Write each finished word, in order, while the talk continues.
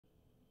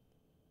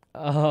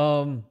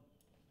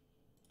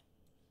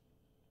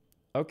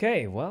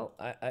Okay, well,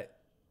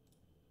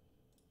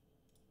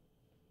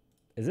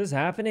 is this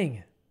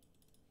happening?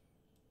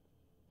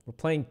 We're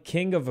playing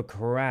King of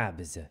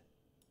Crabs.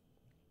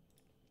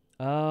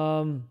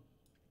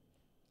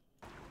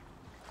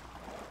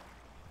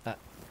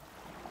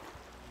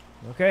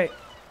 Okay.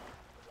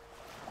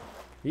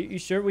 You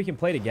sure we can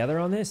play together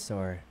on this,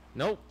 or?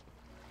 Nope.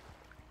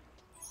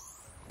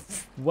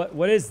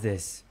 What is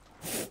this?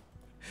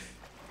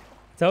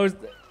 So,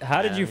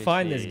 how did you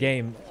find this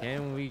game?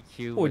 Can we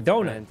queue Oh, with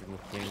donut. friends in the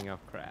King of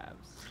Crabs?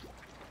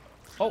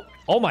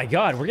 Oh my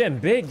God, we're getting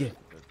big.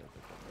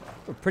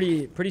 We're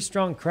pretty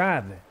strong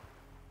crab.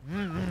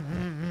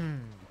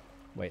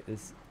 Wait,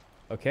 this.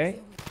 Okay.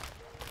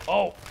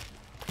 Oh.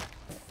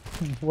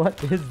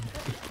 What is?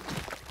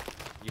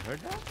 You heard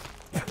that?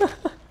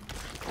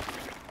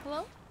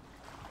 Hello?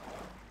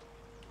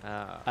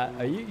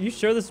 Are you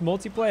sure this is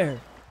multiplayer?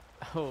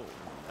 Oh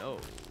no.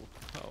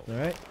 Oh. All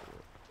right.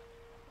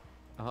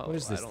 Oh, What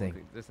is this I don't thing?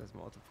 think this is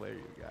multiplayer,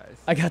 you guys.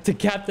 I got the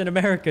Captain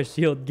America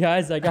shield,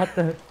 guys. I got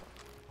the.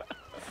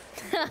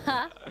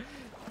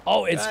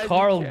 Oh, it's Guys,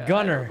 Carl I don't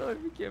Gunner. know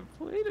if we can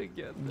play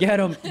together.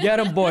 Get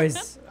him,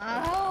 boys.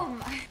 Oh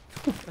my.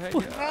 I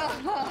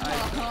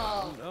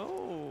don't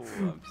know.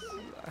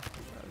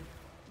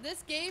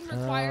 This game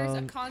requires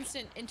a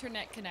constant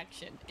internet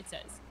connection. It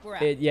says we're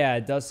at. Yeah,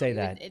 it does say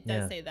that. It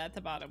does say that at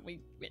the bottom.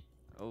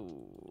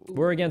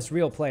 We're against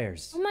real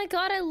players. Oh my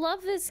god, I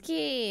love this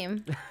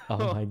game.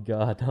 Oh my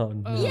God. Oh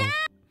no. Yeah.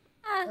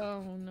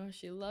 Oh no,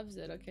 she loves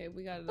it. Okay,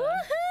 we got it.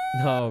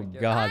 Oh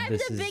God, I'm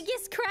this the is.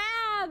 biggest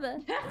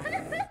crab.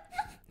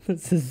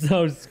 This is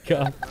so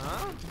scuffed.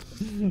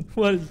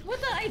 What is?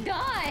 What the? I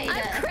died.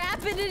 I'm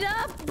crapping it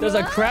up. There's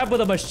a crab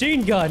with a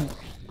machine gun.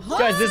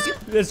 Guys,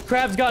 this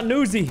crab's got an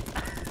Uzi.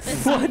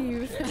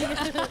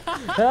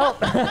 What?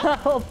 Help!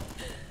 Help!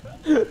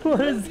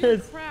 What is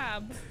this?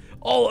 Crab.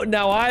 Oh,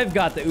 now I've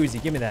got the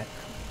Uzi. Give me that.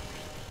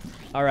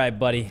 All right,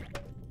 buddy.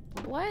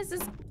 Why is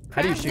this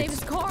How do you crab's shoot? name is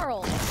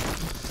Carl?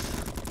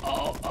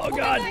 Oh Oh my God!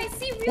 God, I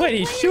see real Wait,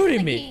 he's players shooting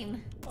in the me.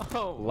 game.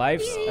 Oh.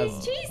 Life's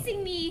He's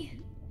chasing me.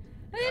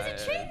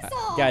 There's a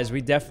chainsaw. guys,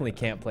 we definitely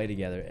can't play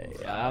together.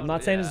 I'm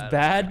not saying it's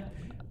bad,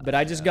 but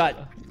I just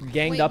got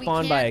ganged up we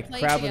on by a can't play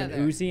crab with an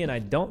together. Uzi, and I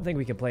don't think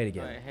we can play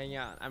together. Alright, hang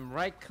on. I'm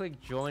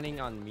right-click joining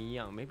on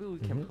Miyoung. Maybe we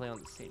can play on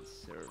the same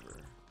server.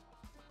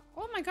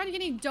 Oh my god, you're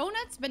getting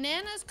donuts,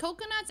 bananas,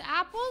 coconuts,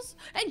 apples,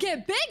 and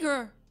get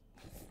bigger.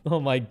 Oh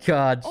my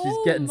God, she's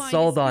Oh getting my,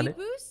 sold on speed it.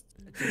 boost?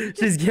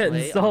 She's getting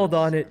Play sold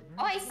on on it.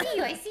 Oh, I see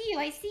you. I see you.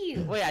 I see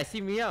you. Wait, I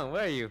see Miyoung.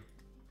 Where are you?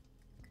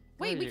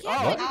 Wait, we you? can't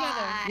Oh. play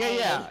together. Yeah,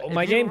 yeah. Oh, If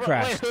my you game ri-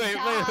 crashed. Wait.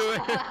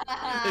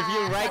 If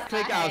you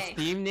right-click our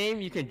Steam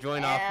name, you can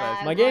join off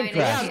us. My game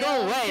crashed. Yeah,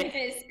 go away.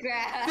 This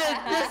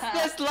crab.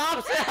 This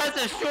lobster has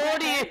a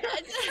shorty.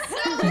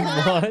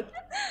 What?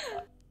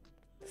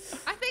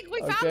 I think we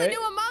found the Okay.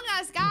 new Among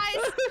Us,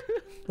 guys.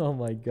 Oh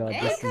my God,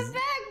 Hey, this come is.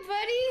 back,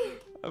 buddy.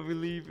 I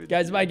believe it.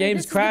 Guys, my game's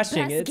This is the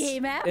crashing. best It's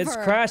game it's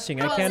ever.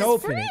 crashing. I How can't is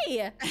this open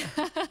it.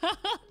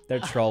 free? They're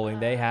trolling.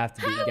 They have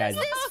to be, guys.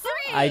 This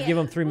free. I give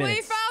them 3 We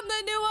minutes. found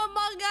the new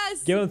Among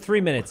Us. Give them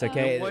 3 minutes,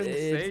 okay? I wouldn't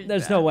say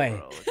There's that, no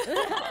way. bro.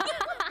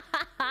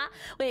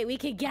 Wait, we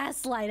can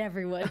gaslight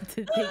everyone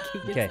to thinking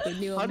Okay. it's the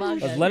new How do Among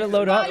you- Let's Us. let it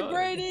load up.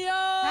 Vibranium.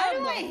 How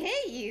do I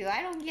hit you?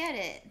 I don't get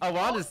it. Oh, we're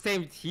on the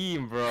same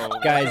team, bro.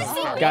 Guys,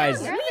 Oh, guys,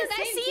 we're on Please, the I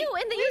same see team. you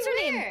in the Wait,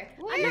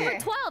 username. where? I'm number Where?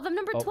 12. I'm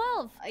number Oh.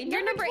 12.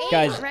 You're number 8,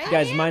 guys, right?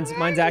 guys, mine's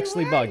Where are you?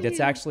 actually Where are bugged. It's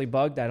you? actually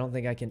bugged. I don't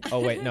think I can. Oh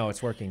wait, no,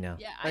 it's working now.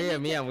 Yeah, Oh I yeah,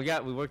 need to-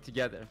 Miyoung, we work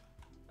together.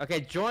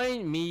 Okay,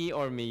 join me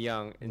or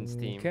Miyoung in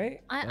Steam.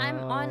 Okay.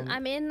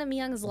 I'm in the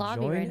Miyoung's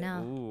lobby join right it?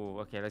 now. Ooh,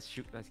 okay, let's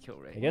kill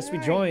Ray. I guess we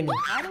Where are joined.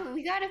 you?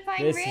 We gotta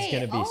find This Ray. is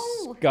gonna be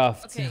Oh,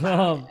 scuffed. Okay,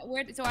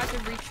 where? So I have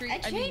to retreat.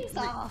 a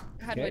chainsaw.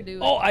 How do I Okay. do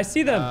it? Oh, I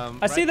see them.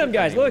 I see them, right-click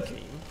guys. on your Look,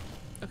 team.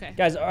 Okay.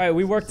 guys. All right,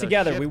 we work So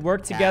together. shift We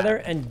work together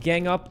and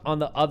gang up on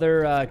the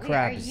other Wait,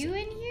 crabs. are you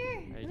in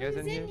here? Are you guys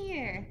Who's in in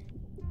here?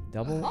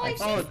 Double. Oh, I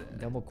actually, see.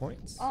 double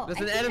coins. Oh, There's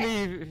I an think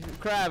enemy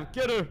crab.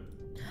 Get her.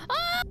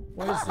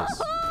 What is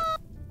this?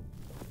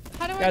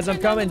 How do Guys, I I'm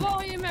turn down the coming.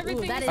 volume?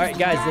 Everything that is All right,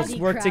 guys, let's Body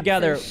work crab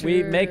together. for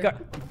We sure. make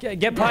a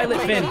get Pilot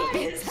Fin.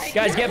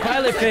 Guys, get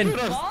Pilot Fin.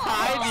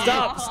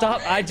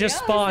 Stop! I just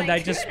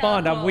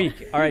spawned. I'm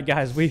weak. All right,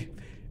 guys, we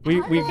Okay,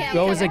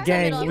 go okay, as a okay,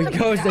 gang. okay, We okay,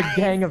 go as a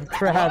gang of We're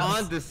crabs.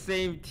 on the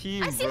same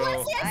team, I see bro.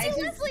 Leslie. I see I just-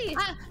 Leslie.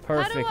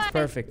 Perfect, I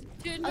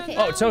perfect. turn Okay.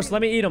 down- Oh, Toast,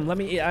 let me eat them. Let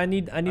me eat. I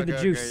need the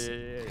Okay, juice.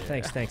 okay,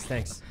 yeah.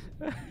 Thanks.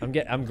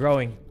 I'm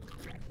growing.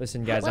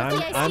 Listen, guys,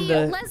 Leslie, I I'm see you.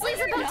 the Leslie's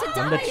about to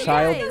die. I'm the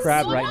child guys.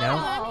 crab right now.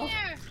 Come here.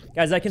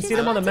 Guys, I can see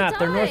them on the about map. to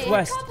They're die.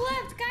 northwest. Top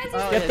left, guys.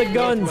 Oh, Get yeah, the yeah,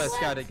 guns.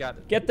 northwest. Got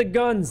it. Get the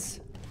guns.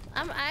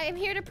 I'm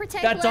here to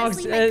protect That dog's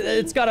Leslie, my queen.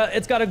 it's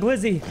got a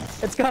glizzy.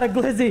 It's got a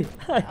glizzy.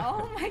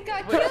 Oh my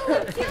God,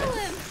 kill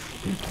him.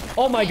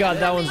 Oh my god,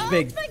 that one's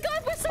big. Oh my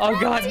god, we're Oh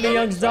god, surrounded.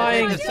 Miyoung's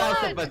dying. The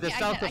south of us. Okay, The I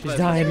south get it, of I us. get it.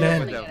 dying,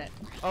 man. I get it.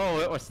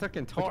 Oh, we're stuck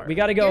in tar. We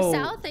gotta go.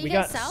 You're south? Are We you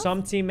guys got south?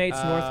 some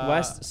teammates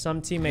northwest,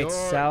 some teammates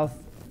south.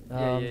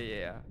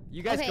 Yeah.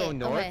 You guys Okay, go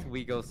north, okay.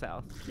 we go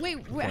south. Wait,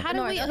 how do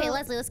North. we? Okay,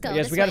 Leslie, let's go. Guys,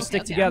 this we gotta way.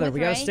 stick Okay, together. I'm We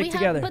with gotta Ray. stick We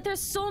together. but there's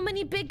so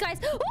many big guys.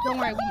 Don't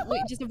worry.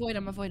 Wait, just avoid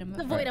him. Avoid him.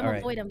 Avoid him. Alright.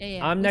 Avoid him.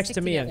 Yeah, I'm we next stick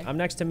to Miyoung. together. I'm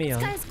next to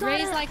Miyoung. Guys,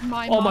 Ray's like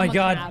my. Oh my mama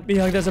God, crab.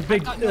 Miyoung, there's a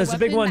big Got no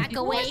big one. weapon. Back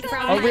away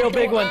from A real that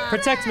big one. door.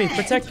 Protect me.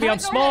 Protect me. I'm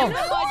Go small. ahead.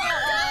 Oh my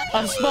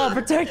God. I'm small.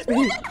 Protect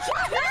me.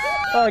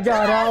 Oh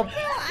God, help!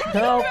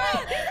 Help!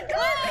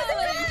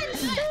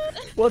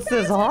 What's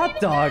this hot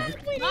dog?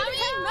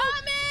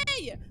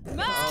 Mommy!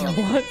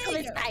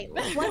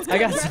 What? I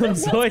got some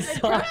soy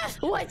sauce.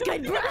 What's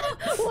good, bro?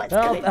 What's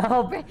Help! good? Help! How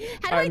All do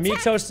I right, meat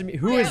attack? toast to me.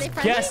 Who Wait, is are they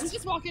friendly? guest?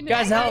 Just walk in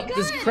Guys, there. help!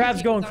 This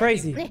crab's going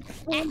crazy.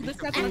 This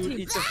crab's on team.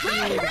 Eat the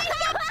food.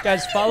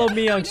 Guys, follow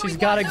Miyoung. She's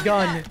got a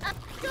gun.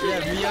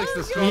 Yeah, Miyoung's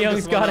the strongest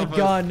Miyoung's got a one of us.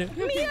 gun.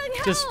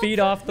 Miyoung, Just help! feed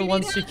off the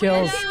ones she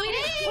kills.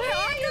 Where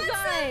are you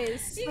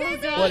guys?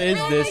 What is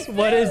this?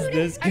 What is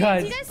this, Do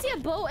guys? you guys see a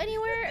boat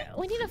anywhere?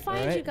 We need to find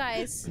Alright. you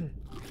guys.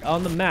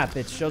 On the map,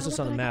 it shows us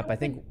on the map. I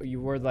think you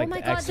were like Oh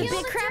my the God, the X's.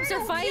 big crabs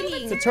are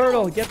fighting. The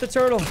turtle, get the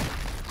turtle.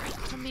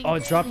 Oh,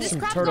 it dropped This some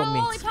crab's turtle got a meat.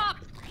 lollipop.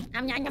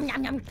 Yum, yum, yum,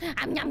 yum,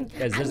 yum, yum.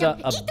 Guys, there's Yum, a yum.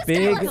 Eat this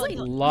big guy, Leslie.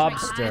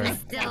 lobster. I'm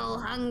still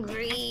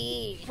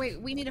hungry.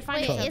 Wait, we need to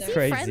find Wait, each is other. he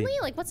Crazy. friendly?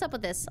 Like, what's up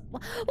with this?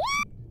 What?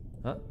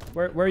 Huh?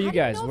 Where are you How do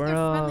you guys? know if We're they're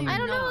friendly? I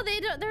don't know. No. They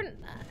don't. They're.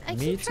 I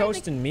Me, keep trying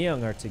Toast, and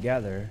Miyoung are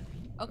together.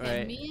 Okay,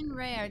 Right. me and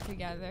Ray are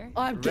together.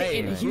 I'm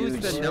Ray, who's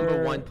the number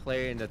Sure. one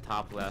player in the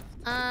top left?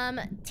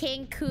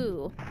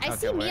 Tanku. I Okay,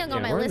 see we're- Miyoung yeah,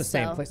 on my We're in the list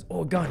same though. place.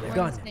 Oh, a gun, We're a in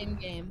gun. the same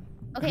game.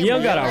 Okay,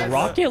 Miyoung got let's- a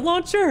rocket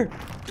launcher?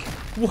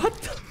 What?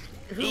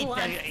 The? Who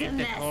wants to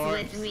mess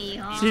with me,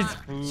 huh?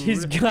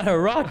 She's got a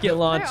rocket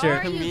launcher.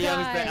 are you Miyoung's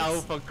guys? the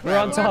alpha crab. We're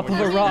on top of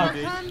a We're rock.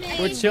 coming.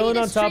 We're chilling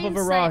on top of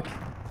a rock.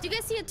 Do you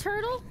guys see a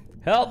turtle?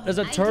 Help! There's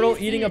a I do turtle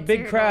see eating a a big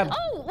turtle. crab.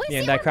 Oh, wait,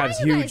 Man, see, that we're crab's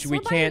by you huge. guys. We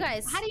We're by you can't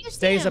guys. How do you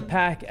stay as see a him?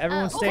 pack.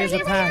 Everyone stay right as a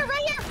here, pack. right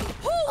here, right here.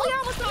 Oh, we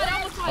almost died.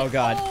 Almost died. Oh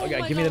God! Oh my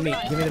God! Give me the God, meat!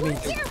 guys. Give me the meat!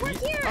 Here, we're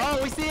here. Oh,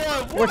 we see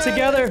him. We're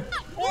together!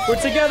 We're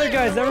together,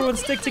 guys! Everyone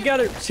stick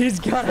together! She's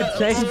got a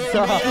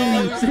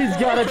chainsaw! She's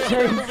got a Oh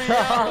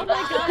chainsaw!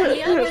 my God,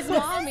 Miyoung is This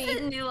mommy.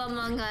 is new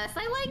among us.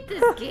 I like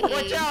this game.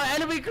 Watch out,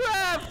 enemy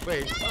crab.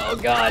 Wait. Oh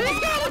God!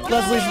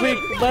 Leslie's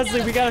weak!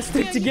 Leslie, we gotta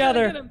stick Yeah, you gotta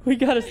get together! him. We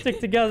gotta stick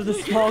together! The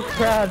small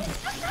crabs!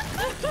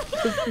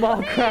 The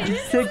small crabs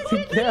stick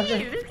together!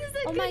 This is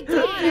a Oh my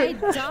good God, I game.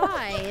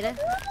 died.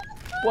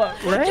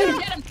 What, Ray?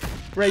 Get him.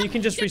 Ray, you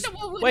can just Get the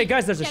Wolverine. wait,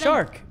 guys, there's a Get him.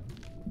 shark!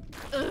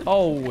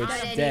 Oh, Not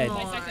it's dead.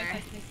 anymore.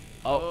 Nice.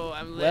 Oh,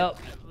 I'm lit. well,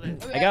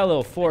 I got a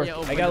little fork. Yeah, I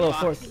open got a the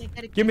little box.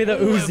 fork. Give me the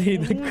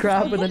Uzi, the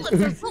crab with an Bullets,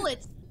 there's Uzi.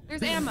 bullets.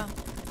 There's ammo.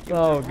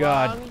 Oh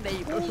God!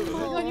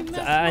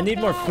 I need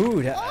more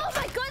food. Oh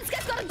my God, this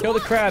guy's got a Kill the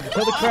crab!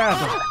 Kill the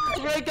crab!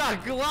 Ray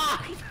got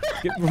Glock.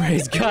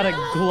 Ray's got a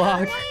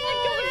Glock.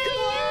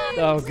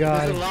 Oh There's a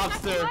God!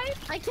 lobster.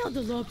 I killed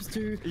the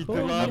lobster. Eat the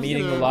lobster. I'm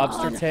eating the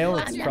lobster tail.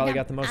 It's probably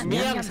got the most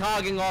meat. Miyoung's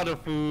hogging all the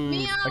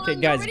food. Okay,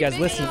 guys,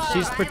 listen.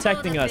 She's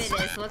protecting us.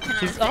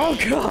 She's. Oh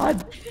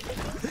God!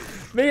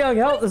 Miyoung,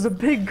 help! There's a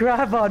big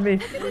crab on me.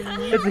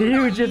 It's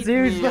huge. It's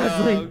huge,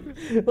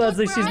 Leslie.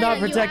 Leslie, she's not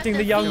Brian, you protecting have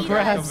the to young feed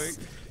crabs.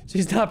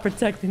 She's not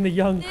protecting the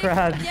young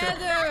crabs.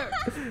 Together.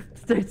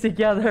 Stick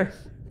together.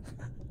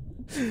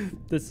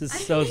 This is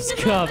so I'm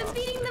scuffed.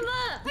 beating them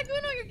up.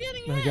 Sykkuno, you're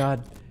getting Oh my hit.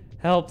 God!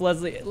 Help,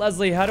 Leslie.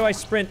 Leslie, how do I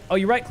sprint? Oh,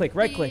 you right click.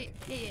 Right click.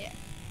 Yeah.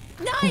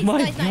 Nice, Oh my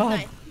nice, God.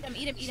 nice, Eat him,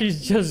 eat him,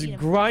 She's eat him, just eat him.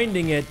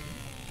 grinding it.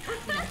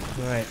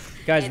 All right,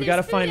 guys, we There's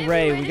gotta food find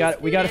Ray. everywhere,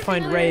 We there's gotta food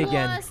find nice. Ray I'm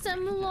again. lost,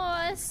 I'm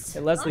lost. Hey,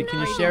 Leslie, Oh, can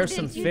you no, share you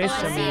some did. fish? Oh,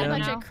 I I see a mean,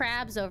 bunch now. of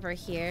crabs over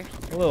here.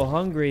 I'm a little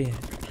hungry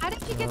How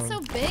did you get so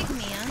big,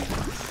 man?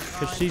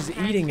 because she's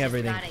eating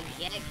everything. Gotta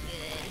get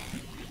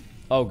good.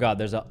 Oh God,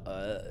 there's a.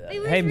 Wait,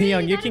 where's Hey, Ray?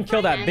 Miyoung, you Gotta can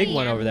kill that find big Ray.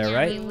 one over there,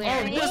 right? Oh,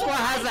 this one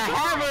has a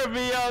hammer,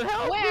 Miyoung.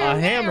 Help. Where? A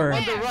hammer.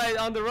 On the right,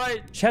 on the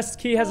right. Chest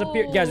key has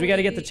appeared. Guys, we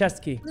gotta get the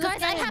chest key.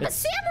 Guys, I have a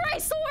samurai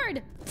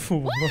sword.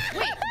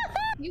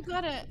 You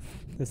gotta.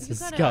 This You is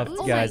gotta- scuffed,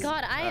 Oh guys. my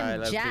God, I All right, am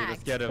let's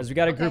jacked. get him. Guys, we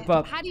gotta group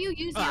up. How do you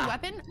use your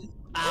weapon?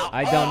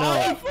 I don't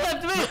He know.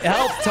 flipped me.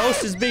 Help!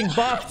 Toast is being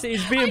buffed.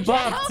 He's being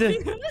buffed.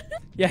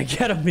 Yeah,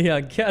 get him,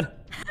 Miyoung. Get him.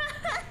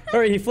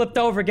 Hurry, he flipped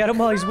over. Get him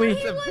while he's weak.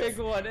 It's a big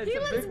one. It's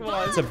a big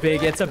one.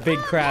 It's a big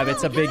crab.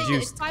 It's a big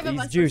juice. It's 5 of He's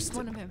us versus juiced.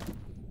 one of him.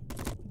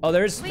 Oh,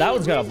 that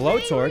one's got a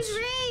blowtorch.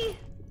 Ray?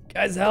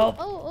 Guys, help!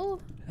 Oh,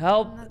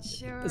 Help! Not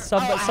sure.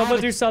 Someone I have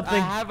do I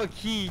something. have a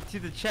key to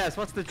the chest.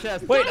 What's the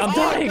chest? Wait, I'm Oh,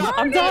 dying! God.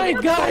 I'm dying,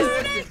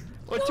 guys!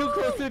 We're too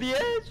close to the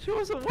edge. Show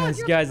us a what?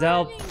 Guys,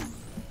 help!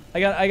 I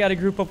got to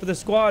group up with the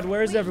squad.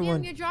 Where is Wait,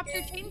 everyone? You dropped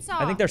your chainsaw.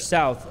 I think they're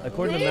south.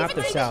 According to the map,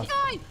 they're south.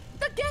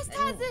 The guest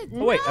has it.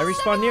 Oh wait, I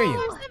respawned near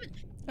you.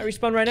 I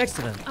respawned right next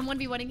to them. I'm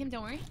 1v1ing him.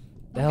 Don't worry.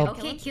 Help!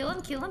 Okay, kill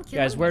him, kill him, kill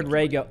Guys, him. where'd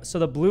Ray go? So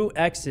the blue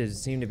X's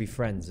seem to be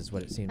friends, is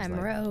what it seems I'm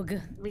like. rogue.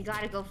 We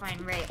gotta go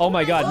find Ray. Oh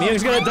my God,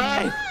 Miyoung's gonna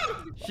die!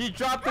 She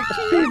dropped the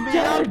key.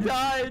 Miyoung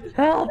died.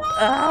 Help!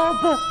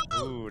 Help!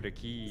 Ooh, the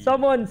key.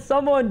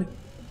 Someone!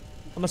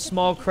 I'm a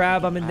small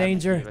crab. I'm in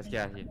danger. Let's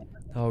get out of here.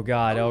 Oh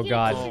God! Oh yeah,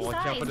 God! Oh,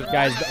 watch out for the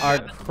Guys, our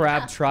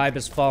crab tribe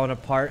is falling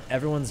apart.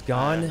 Everyone's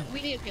gone.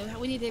 We need to.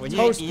 When you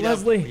Toast, eat up-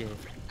 Leslie. yeah.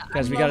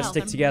 Guys, we low gotta health,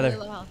 stick I'm together. really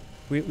low health.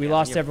 We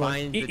lost you everyone.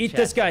 find the Eat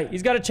this chest. guy.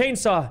 He's got a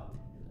chainsaw.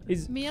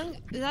 He's. Miyoung,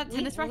 is that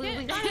tennis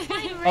racket?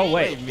 Oh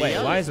wait.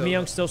 Miyoung Why is still-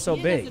 Miyoung still so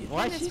Miyoung big? is a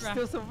Why is tennis she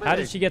racket. still so big? How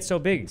did she get so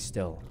big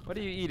still? What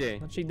are you eating?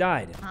 Thought she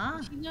died.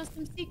 Huh? She knows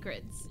some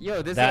secrets.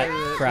 Yo, this That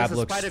is crab a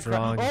looks spider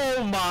strong. Crab.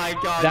 Oh my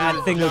god. That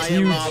this thing looks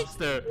giant huge.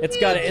 Lobster. It's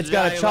got a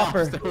Giant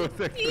chopper. lobster with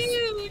a-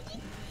 Huge.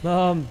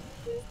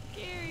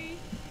 Scary.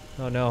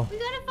 Oh no. We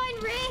gotta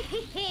find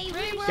Ray.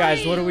 Ray, where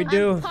Guys, are what do we you?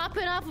 do? I'm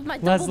popping off with my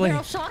Leslie.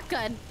 double barrel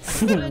shotgun.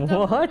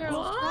 What?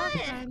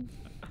 What?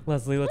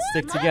 Leslie, let's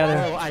stick together.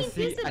 Oh, I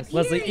see.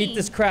 Leslie, eat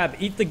this crab.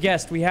 Eat the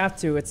guest. We have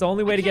to. It's the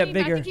only way to get I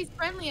bigger. think he's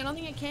friendly. I don't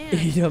think I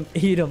can.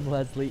 Eat him,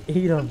 Leslie.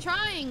 Eat I'm him.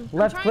 trying.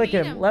 Left I'm trying click to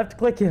eat him. Left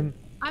click him.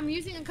 I'm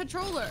using a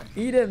controller.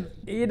 Eat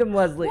him,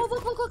 Leslie. Whoa,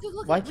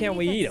 look. Why can't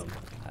we eat him?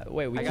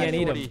 Wait, we I got can't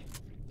eat 40.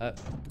 him.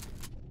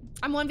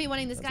 I'm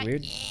 1v1ing this guy.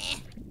 weird. Yeah.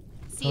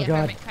 See Oh, ya, God.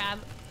 hermit crab.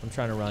 I'm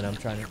trying to run.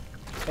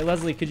 Hey,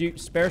 Leslie, could you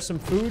spare some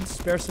food?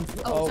 Spare some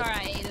food. Oh, sorry,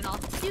 I ate it all.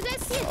 Do you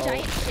guys see a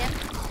giant ship?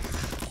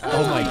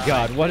 Oh my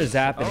God, what is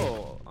happening?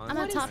 Oh, I'm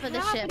on top of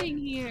the ship. happening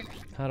here?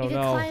 I You don't can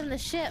know. climb the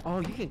ship. oh,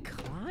 you can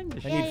climb the I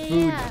ship. need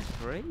food. Yeah.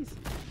 Crazy.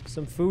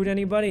 Some food,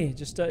 anybody?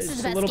 Just is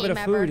just the a best little bit of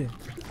game ever. food.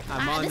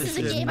 I'm on this the is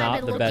a ship. game Not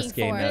I've been the best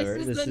looking game for. ever.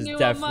 This This is the is new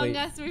definitely.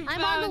 Among Us. We I'm on the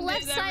found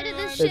left it, side of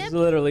the everyone. ship. It's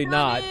literally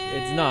not.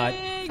 It's not.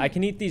 I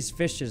can eat these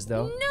fishes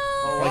though.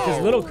 No. Like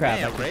this little crab.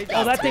 Man, great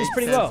Oh, that job. thing's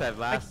pretty Since low. I've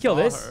I last can kill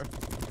saw this.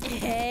 her.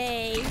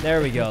 Hey.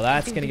 There we go.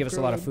 That's gonna give us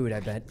a lot of food, I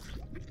bet.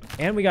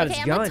 And we got Okay,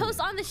 its I'm gun. on toast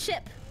on the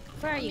ship.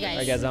 Where are you guys?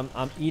 Alright, guys,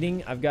 I'm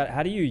eating. I've got.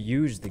 How do you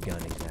use the gun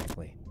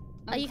exactly?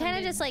 You kind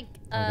of just like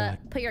God.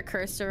 put your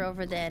cursor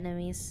over the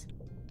enemies.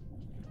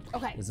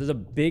 Okay. This is a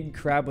big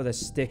crab with a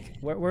stick.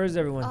 Where is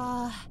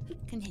everyone?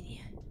 Continue.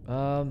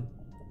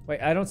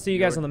 Wait, I don't see you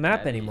guys Your on the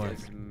map enemy anymore.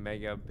 is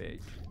mega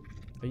big.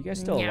 Are you guys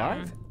still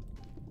alive?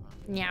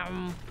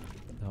 Nyam.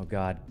 Oh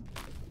God.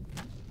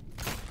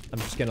 I'm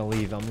just gonna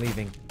leave. I'm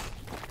leaving.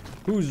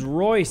 Who's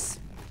Royce?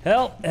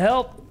 Help!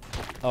 Help!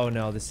 Oh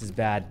no, this is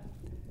bad.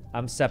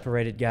 I'm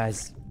separated,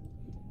 guys.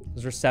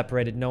 We're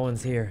separated. No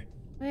one's here.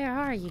 Where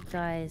are you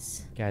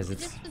guys? Guys,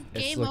 This it's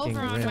was game looking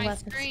over on grim. my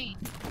Weapons. screen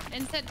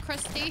and said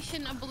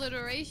crustacean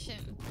obliteration.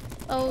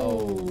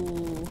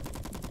 Oh.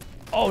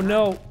 Oh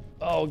no!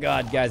 Oh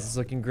God, guys, it's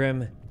looking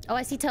grim. Oh,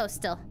 I see toast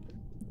still.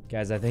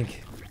 Guys, I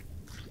think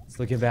it's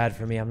looking bad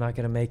for me. I'm not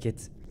gonna make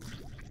it.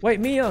 Wait,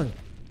 Miyoung!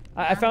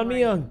 I found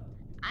Miyoung!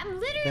 I'm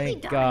literally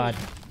Thank dying. God.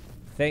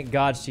 Thank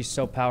God she's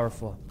so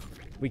powerful.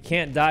 We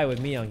can't die with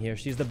Miyoung here.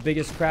 She's the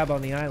biggest crab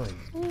on the island.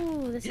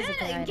 Ooh, this is a good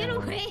Get idea.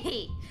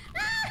 away.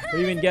 What do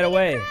you mean, get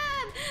away?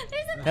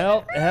 There's a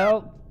Help!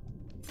 Help!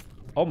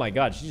 Oh my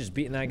God, she's just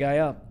beating that guy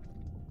up.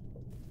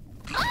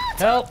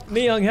 Help!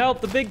 Miyoung,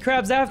 help! The big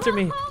crab's after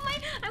me. Oh my,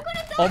 I'm gonna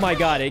die. Oh my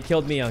God, it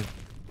killed Miyoung.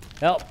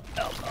 Help!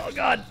 Help! Oh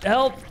God,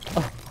 help!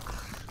 Oh.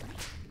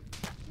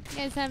 You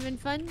guys having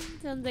fun?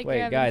 Sounds like you're Wait,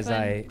 having guys,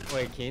 fun.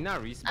 Wait, can you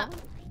not respawn?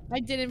 I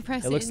didn't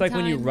press it. It looks in like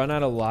when you time. run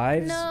out of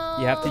lives,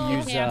 you have to No.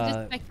 use Okay,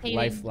 I'm just spectating.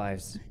 life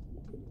lives.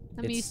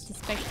 I'm it's- used to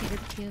spectator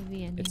POV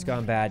anyway. It's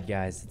gone bad,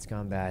 guys. It's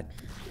gone bad.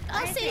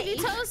 I'll save you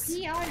toast.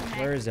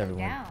 Where is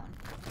everyone? Down.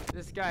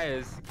 This guy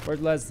is.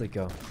 Where'd Leslie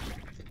go?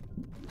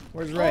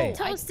 Where's Ray?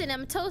 Toasting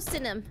him,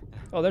 toasting him.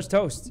 Oh, there's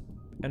Toast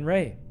and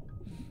Ray.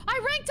 I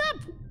ranked up.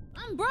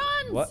 I'm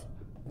bronze. What?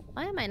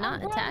 Why am I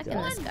not Oh, attacking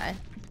God. this guy?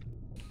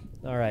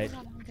 All right.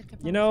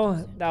 You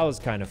know, that was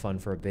kind of fun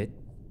for a bit.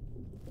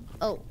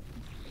 Oh.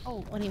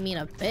 Oh, what do you mean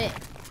a bit?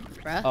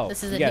 Bruh, Oh,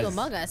 this is you a guys- new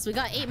Among Us. We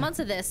got 8 months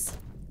of this.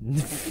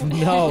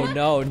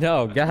 No,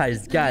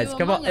 guys,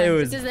 come on. Among It Us.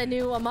 was This is a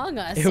new Among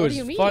Us. it what was do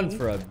you mean? fun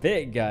for a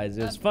bit, guys.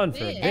 It was fun for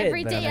a bit. bit.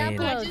 Every but day I mean,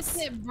 upload. I just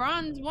hit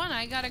bronze 1.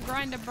 I gotta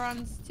grind a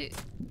bronze 2.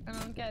 I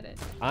don't get it.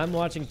 I'm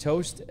watching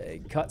Toast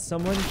cut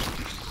someone.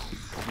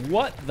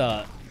 What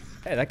the?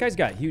 Hey, that guy's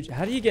got huge.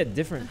 How do you get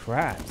different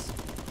crabs?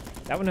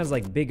 That one has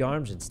like big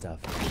arms and stuff.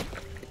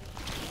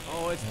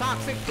 Oh, it's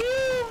toxic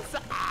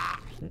fumes! Ah!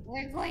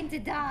 We're going to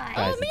die. Guys,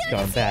 Oh, it's man,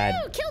 gone it's bad.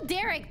 you! Kill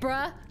Derek,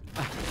 bruh.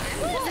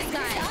 Who is this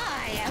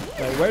guy?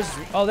 Wait, where's?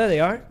 Oh, there they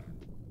are.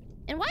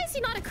 And why is he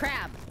not a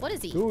crab? What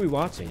is he? Who are we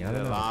watching? I The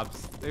don't know. All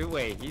lobster.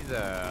 Wait, he's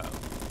a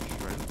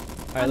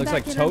shrimp. right, looks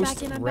like back in, I'm Toast,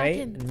 back in, I'm Ray,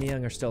 back in. and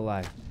Miyoung are still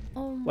alive.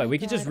 Oh my Wait, we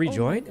could just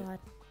rejoin? Oh my god.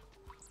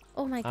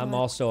 Oh my god. I'm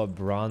also a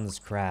bronze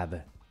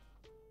crab.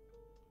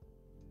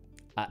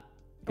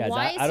 Guys,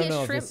 Why I is don't he a know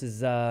if shrimp? this is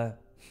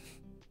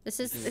This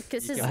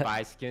You is can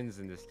buy skins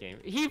in this game.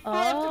 He flipped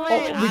Oh.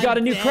 me. Oh, we got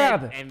a new I'm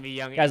crab. dead, and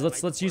Miyoung Guys, is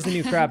let's like, use the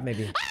new crab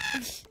maybe.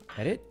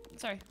 Edit?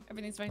 Sorry,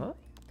 everything's fine. Huh?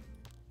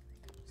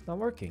 It's not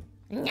working.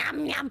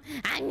 Yum yum.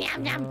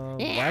 Yum yum.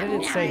 Why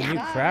did it say new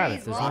crab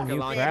if there's no rocket new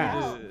launcher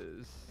crab?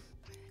 is-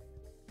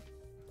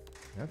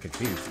 I'm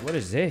confused. What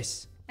is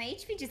this? My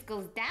HP just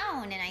goes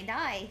down and I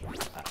die.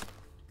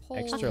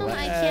 Extra come life.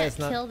 I can't it's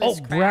not- kill this Oh,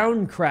 crab?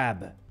 brown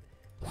crab.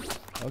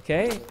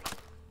 Okay.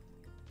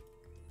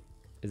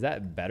 Is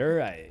that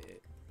better?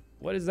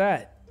 What is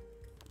that?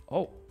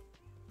 Oh.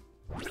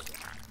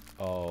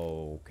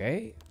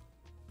 Okay.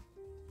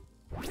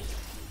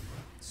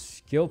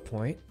 Skill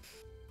point.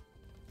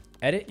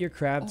 Edit your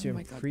crab to Oh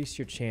my God. increase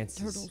your chances.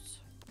 Turtles.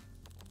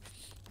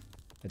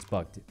 It's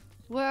bugged.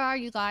 Where are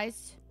you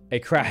guys? It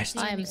crashed.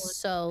 I am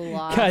so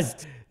lost.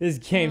 Guys, this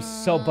game's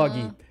so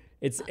buggy.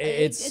 It's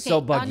Okay, so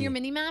buggy. On your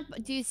mini map,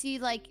 do you see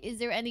like, is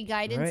there any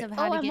guidance Alright. of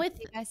how to I'm get with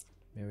to you guys?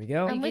 There we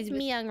go. I'm with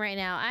Miyoung right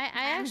now. I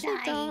I'm actually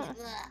dying. don't. Ugh.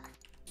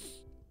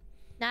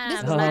 Nah, This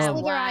is Oh. my nah,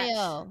 Slither watch.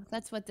 IO.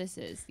 That's what this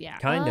is. Yeah.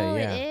 Kinda, Oh, it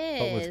yeah.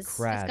 But with is. This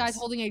crabs. This guy's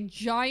holding a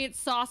giant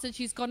sausage.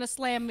 He's gonna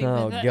slam me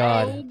Oh, with it.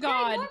 God. Oh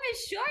God.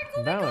 Enormous shark. Oh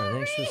my Valor, god.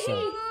 thanks for the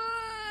sub.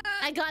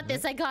 I got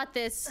this. I got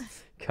this.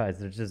 Guys,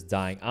 they're just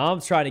dying. I'm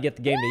trying to get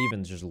the game to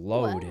even just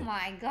load. Oh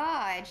my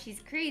god,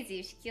 she's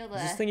crazy. She killed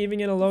Is this us. thing even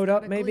gonna load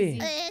up, Got a maybe?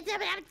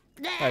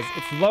 glizzy. Guys,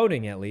 it's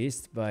loading at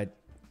least, but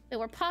Wait,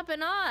 we're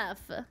popping off.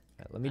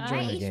 let me join the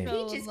Alright, game.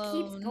 so- He just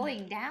alone. keeps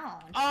going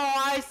down. Oh,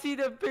 I see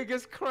the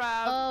biggest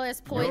crab. Oh,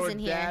 there's poison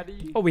Your here.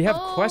 daddy. Oh, we have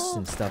Oh. quests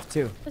and stuff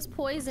too. There's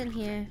poison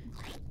here.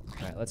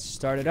 All right, let's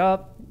start it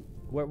up.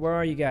 Where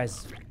are you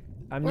guys?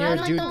 I'm We're near on,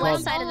 a like, dude the called.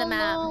 west side of the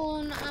map.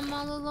 I'm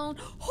all alone.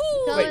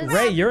 Wait,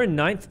 Ray, you're in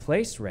 9th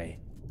place, Ray.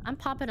 I'm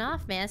popping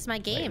off, man. It's my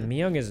Wait, game.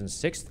 Miyoung is in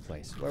 6th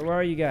place. Where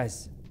are you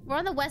guys? We're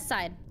on the west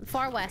side,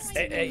 far west.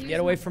 Hey, get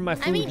away from my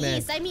food, I mean man.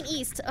 east. I mean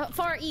east.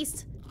 Far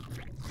east.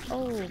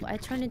 Oh, I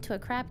turned into a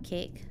crab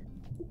cake.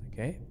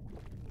 Okay.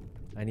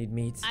 I need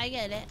meat. I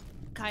get it.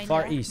 Kinda.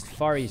 Far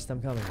east.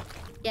 I'm coming.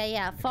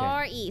 Yeah,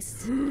 far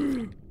east.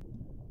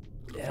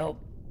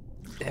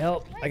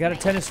 Help. I got a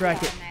tennis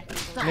racket.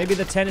 Maybe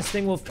the tennis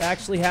thing will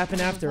actually happen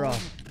after all.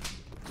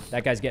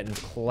 That guy's getting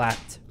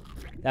clapped.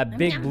 That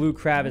big blue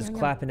crab is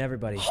clapping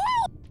everybody.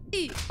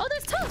 Oh,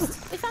 there's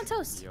toast. We found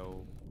toast.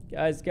 Yo.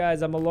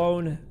 Guys, I'm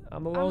alone.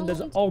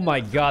 There's oh my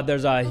god,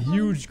 there's a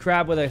huge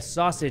crab with a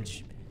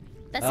sausage.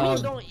 That's Um,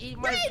 me. Don't eat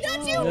my that's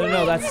food. you.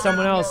 No, that's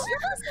someone else. You're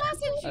the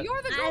sausage.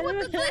 You're the girl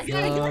with the I glizzy.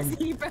 have a Um,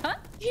 glizzy, bro.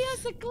 He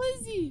has a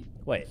glizzy.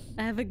 Wait,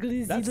 I have a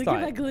glizzy. that's Look not.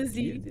 at my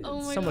glizzy.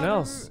 Oh my someone God.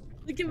 else.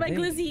 Look at my think-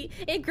 glizzy.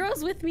 It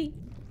grows with me.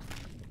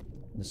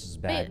 This is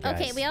bad, Wait,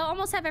 guys. okay, we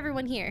almost have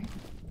everyone here.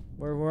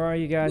 Where are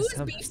you guys?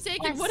 Who's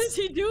beefsteak and what Yes. is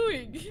he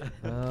doing?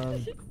 Um,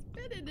 He's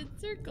spinning in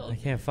circles. I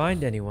can't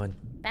find anyone.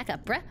 Back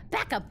up, bruh.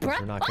 Back up, bruh.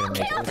 We're not gonna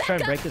Okay, make it. I'll Let's try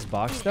and back break up. this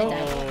box though.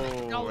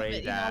 Oh, Right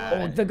right there. Oh,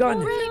 that. the gun.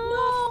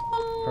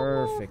 No.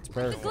 Perfect.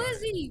 The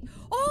glizzy.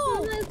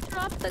 Oh. Let's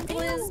drop the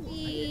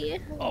glizzy.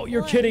 Oh,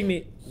 you're kidding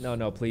me.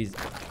 No, please.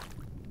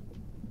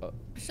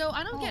 So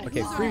I don't get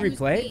Okay, who's free on whose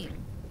replay?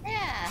 team,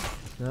 Yeah.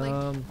 you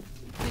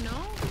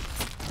know?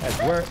 Guys,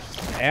 where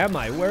am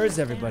I? Where is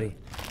everybody?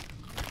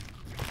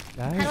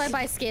 How do I Guys?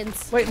 buy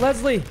skins? Wait,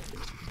 Leslie.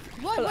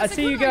 What? I What's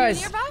see you Sykkuno? Are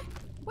guys. nearby?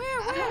 Where?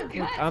 Oh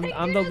god,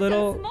 I'm the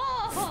little. Where?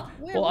 Well,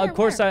 where, of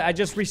course where? I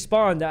just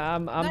respawned.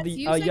 I'm That's the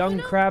you, a young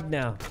Sykkuno? crab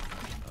now.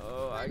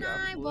 Oh, I When got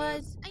I blood.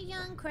 was a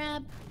young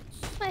crab.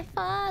 My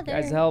father.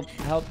 Guys, help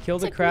kill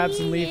the took crabs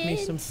and me leave me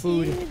some into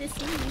food. the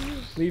sea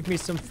Leave me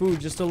some food,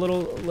 just a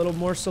little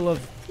morsel of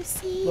to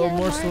see little a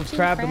morsel of marching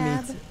crab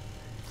crab. meat.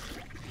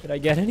 Did I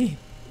get any?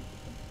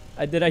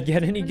 Did I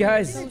get any,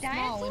 guys? So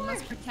small, we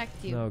must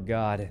protect you. Oh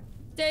God.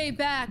 Stay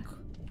back.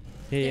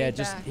 Yeah, Stay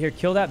just back. here,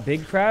 kill that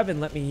big crab and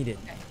let me eat it.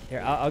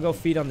 Here, I'll go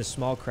feed on the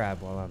small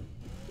crab while I'm.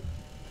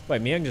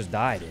 Wait, Miyoung just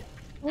died.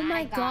 Oh my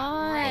I got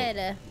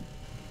god.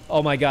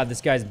 Oh my God,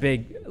 this guy's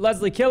big.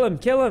 Leslie, kill him,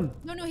 kill him.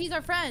 No, he's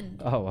our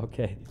friend. Oh,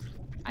 okay.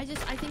 I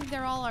think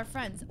they're all our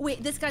friends.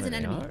 Wait, this guy's an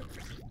There they enemy. are.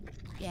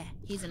 Yeah,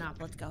 he's an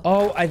op. Let's go.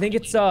 Oh, I think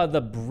it's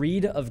the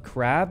breed of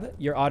crab.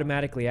 You're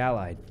automatically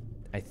allied.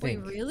 I Wait,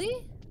 think. really?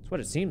 That's what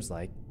it seems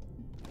like.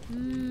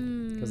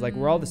 Hmm. Because like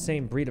we're all the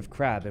same breed of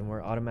crab and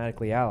we're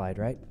automatically allied,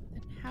 right?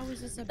 How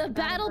is this a The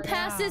battle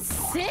pass is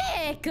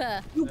sick.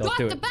 You Don't got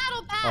do the it.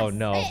 battle pass. Oh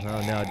no,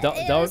 oh no, don't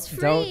It was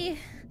don't. free.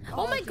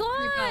 Oh my it's a free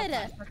battle god.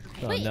 pass.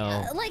 Oh Wait,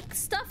 no. like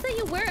stuff that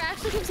you wear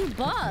actually gives you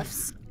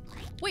buffs.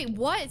 Wait,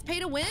 what? It's pay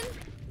to win?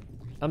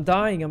 I'm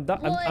dying. I'm Well,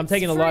 I'm it's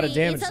taking a lot of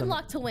free. damage. It's I'm-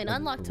 unlocked to win.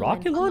 Unlocked to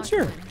Rocket win.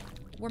 launcher?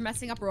 We're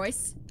messing up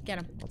Royce. Get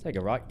him. I'll take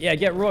a rock. Yeah,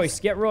 get Royce.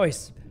 Get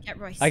Royce. Get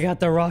Royce. I got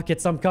the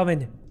rockets. I'm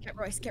coming. Get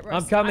Royce. Get Royce.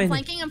 I'm coming.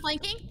 I'm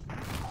flanking.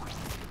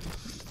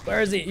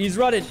 Where is he? He's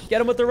running.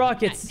 Get him with the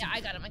rockets. Yeah,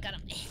 I got him.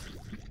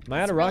 Am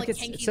I out of really rockets?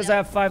 kinky It says though. I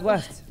have 5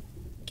 left.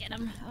 Get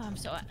him. Oh, I'm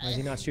so. Why is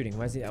he not shooting?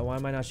 Why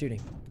am I not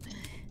shooting?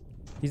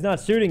 He's not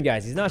shooting,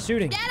 guys. He's not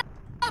shooting. Get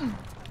him.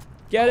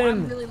 Get I'm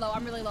him. really low.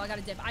 I got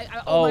a dip.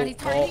 Oh, God, he's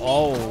targeting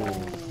oh,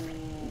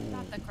 me.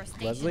 Not the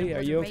crustacean Leslie, of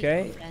are you Resurrection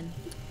okay? again.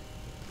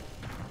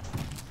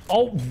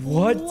 Oh,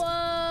 what?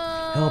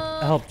 Whoa.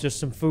 Help, just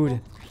some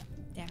food.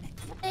 Damn it.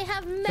 They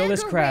have Kill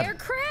this mega crab. rare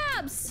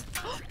crabs.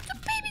 The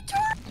baby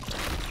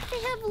turtle. They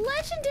have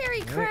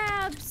legendary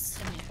crabs.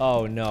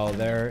 Oh no,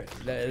 they're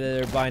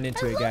buying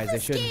into I it, love guys. They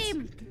this shouldn't.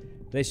 game.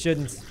 They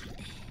shouldn't.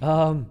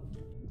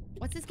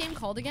 What's this game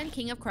called again?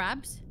 King of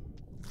Crabs?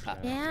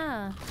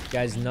 Yeah.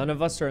 Guys, none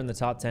of us are in the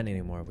top 10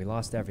 anymore. We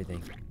lost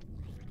everything.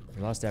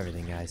 We lost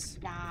everything, guys.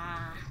 Nah.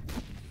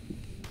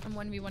 I'm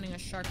 1v1ing a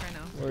shark right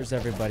now. Where's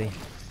everybody?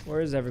 Where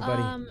is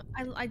everybody?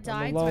 I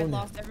died, so I alone.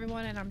 lost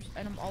everyone, and I'm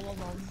all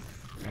alone.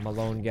 I'm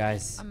alone,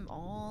 guys. I'm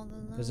all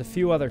alone. There's a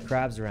few other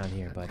crabs around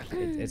here, but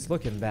it's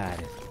looking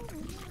bad.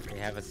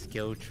 have a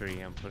skill tree.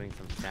 I'm putting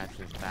some stats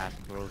in fast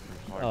growth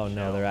and hard Oh no,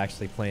 shell. they're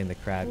actually playing the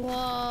crab.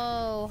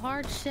 Whoa,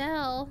 hard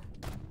shell.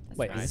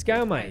 Wait, right. is this guy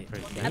on my I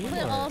team, put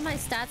or- all my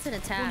stats in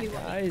attack.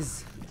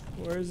 Guys,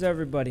 where's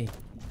everybody?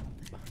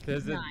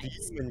 There's a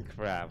Nice. demon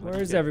crab. Let's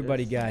Where's get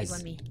everybody, this. guys?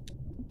 Want me?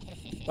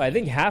 Well, I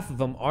think half of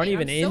them aren't Wait,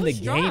 even I'm in so the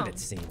game, strong. it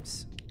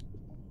seems.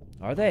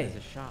 Are they? There's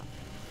a shot.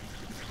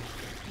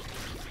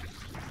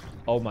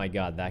 Oh my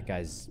god, that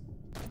guy's...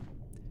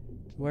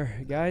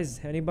 Where, guys,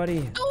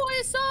 anybody?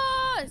 Soy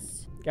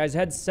sauce! Guys,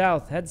 head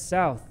south, head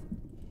south.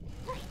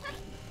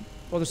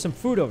 Oh, there's some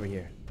food over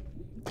here.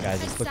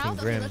 Guys, it's Head looking south?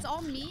 Okay, grim. let's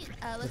all meet.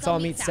 Let's all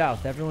meet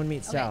south. Everyone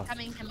meet Okay, south.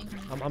 coming.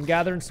 I'm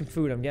gathering some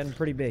food. I'm getting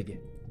pretty big.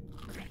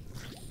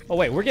 Oh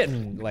wait, we're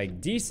getting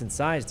like decent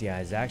sized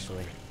guys,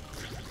 actually.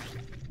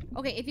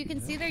 Okay, if you can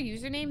see their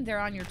username, they're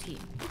on your team.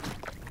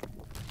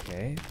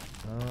 Okay.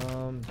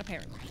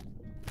 Apparently.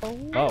 How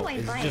Oh, do I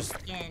is buy it a just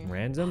skin?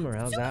 random or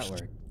how's that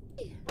work?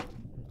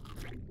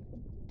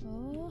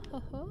 Oh,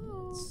 ho,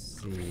 ho.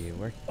 Let's see.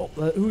 Where? Oh,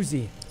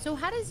 Uzi. So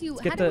how Let's do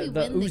get we the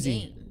win the Uzi.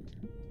 game?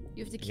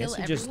 You have to kill guess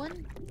you just-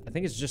 everyone? I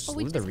think it's just Oh,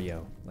 we just-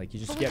 Slitherio. Like you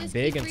just But we get just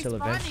big keep until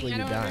respawning, eventually I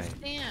you don't die.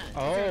 understand.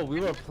 Oh, we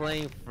were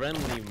playing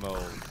friendly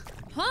mode,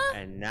 Huh?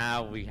 and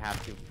now we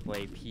have to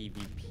play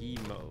PvP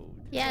mode.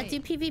 Yeah, Wait. do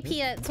PvP.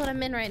 That's what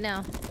I'm in right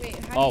now. Wait,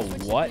 how Oh, do you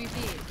switch what? to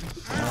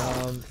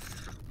 3D?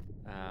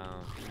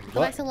 Go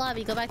What? back to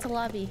lobby. Go back to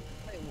lobby.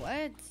 Wait,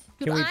 what?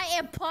 Dude, Can we- I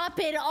am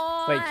popping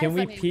off. Wait, can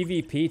we Wait.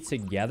 PvP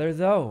together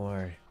though,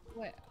 or?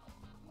 Wait.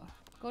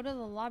 Go to the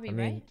lobby, I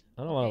mean, right?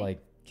 I don't want to Okay. like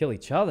kill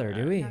each other,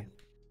 do we?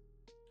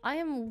 I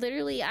am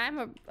literally.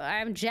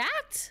 I'm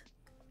jacked.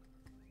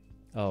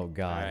 Oh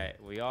god.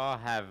 Alright, we all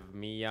have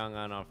Miyoung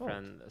on our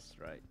friend list,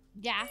 right?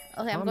 Yeah. Okay,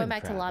 I'm Common going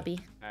back to crab. lobby.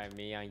 Alright,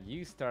 Miyoung,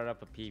 you start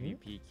up a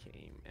PvP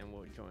game, and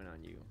we'll join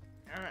on you.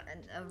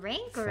 A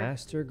rank or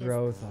Faster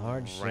growth,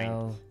 hard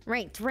shell.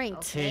 Ranked.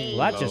 Okay.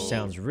 Well, that just Low.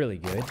 sounds really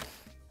good.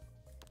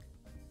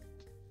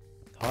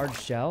 Hard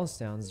shell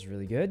sounds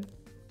really good.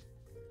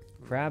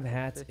 Crab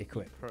hat 50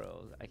 equipped.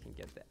 pearls, I can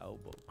get the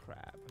elbow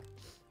crab.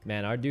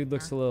 Man, our dude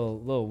looks a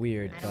little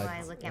weird, How do but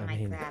I look at I my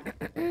mean, crab?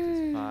 It's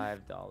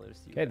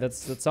 $5. okay,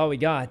 that's all we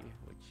got.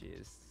 Which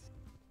is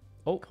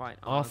Oh, quite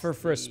offer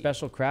for a honestly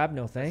special crab?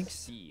 No a thanks.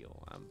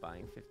 steal. I'm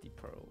buying 50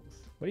 pearls.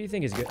 What do you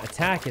think is good?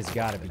 Attack has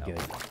got to be good.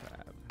 Elbow crab.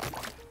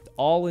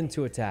 All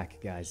into attack,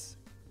 guys.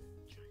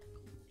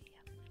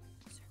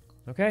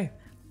 Okay.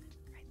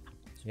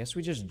 I guess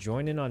we just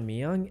join in on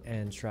Miyoung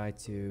and try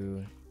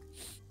to.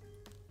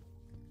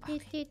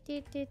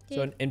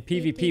 So in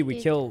PvP we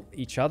kill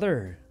each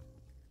other.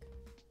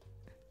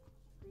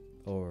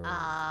 Or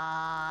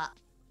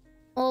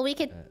Well, we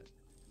could.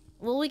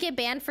 Will we get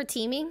banned for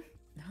teaming?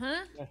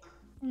 Huh?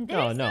 no,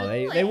 There's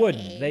they way.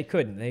 wouldn't. They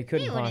couldn't. They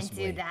couldn't They wouldn't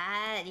possibly. do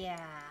that, yeah.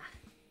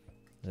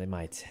 They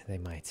might. They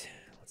might.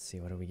 Let's see.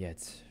 What do we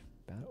get?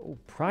 Oh,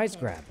 prize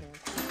grab.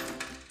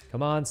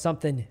 Come on,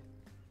 something.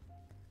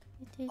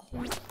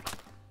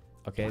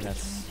 Okay,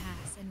 that's.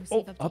 Pass and receive Oh,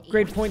 up to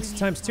upgrade 8 points premium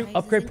times 2. prizes,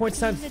 Upgrade points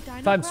times including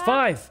the times dino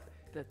 5.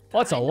 The Oh,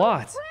 that's a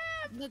lot.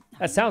 crab,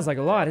 That sounds like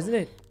a lot, isn't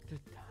it? the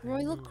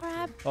royal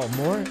crab. Oh,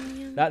 more?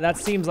 That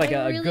seems like I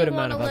a really good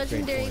amount want of a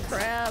upgrade legendary points.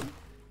 crab.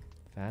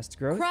 Fast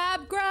growth?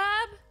 Crab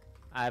grab.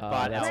 I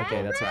bought that's elbow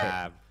okay, that's okay.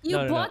 crab. You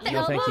No, no, bought no, the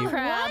no, thank elbow you.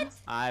 crab.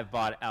 I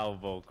bought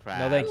elbow crab.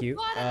 No, thank you.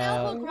 Bought an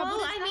elbow crab. Well,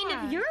 What is I mean,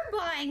 that? if you're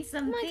buying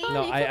something, God.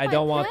 No, you I took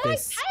don't my want pet?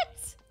 this. Pet.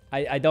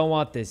 I don't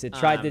want this. It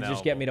tried to I'm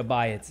just get me to elbow.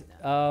 buy it.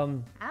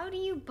 how do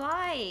you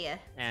buy?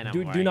 And I'm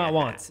Do wearing not a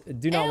want. hat.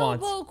 Do not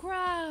want. Elbow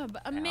crab.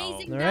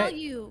 Amazing All right.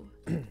 value.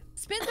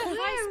 Spins at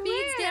high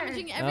speeds, Where?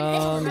 damaging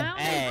everything around.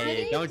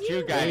 Hey, don't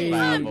you guys Hey. buy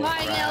I'm elbow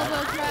buying crab?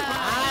 elbow crab.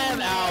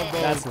 I'm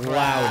elbow That's crab.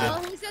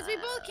 loud. Oh, who says we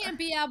both can't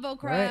be elbow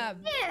crab?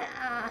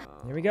 Yeah.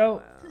 Here we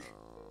go.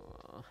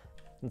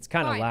 It's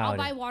kind of Fine, I'll loud.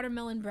 buy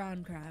watermelon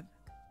brown crab.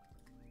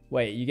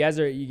 Wait, you guys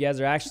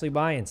are actually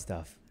buying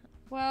stuff.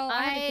 Well,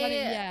 I haven't done it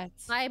yet.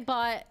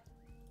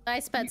 I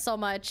spent so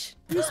much.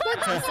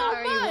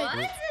 Sorry,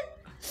 what?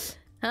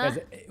 Huh? Guys,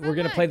 we're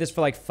gonna play this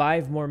for like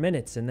 5 more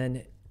minutes, and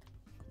then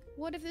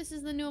What if this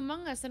is the new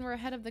Among Us and we're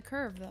ahead of the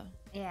curve, though?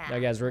 Yeah. yeah,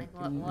 guys, we're like,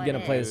 what gonna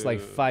play is? this like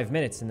 5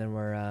 minutes, and then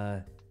we're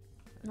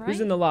Right?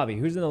 Who's in the lobby?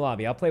 Who's in the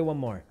lobby? I'll play one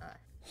more.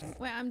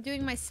 Wait, I'm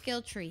doing my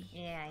skill tree.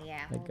 Yeah.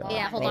 Thank Hold God. on.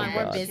 Yeah, hold on,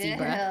 we're God. busy,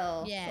 bro.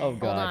 Chill. Yeah. Oh Hold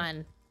god.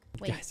 on.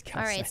 Wait. Guys,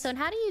 All right. So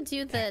how do you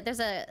do the?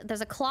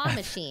 There's a claw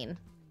machine.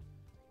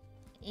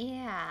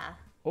 Yeah.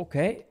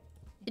 Okay.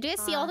 Did you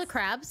guys see all the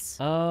crabs?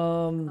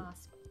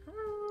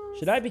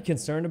 Should I be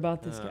concerned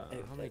about this guy?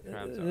 how many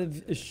crabs are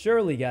They've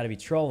surely got to be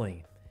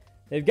trolling.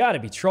 They've got to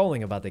be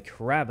trolling about the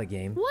crab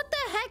game. What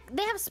the heck?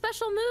 They have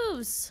special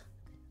moves.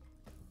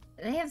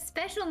 They have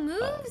special Oh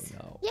moves?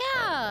 no.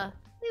 Yeah.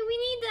 Wait, we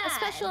need A that.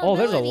 special Oh,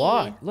 there's a ability.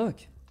 lot. Look.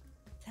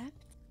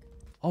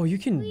 Oh, you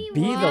can be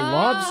the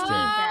lobster.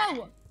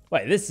 Oh!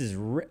 Wait, this is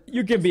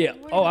you can be. Where's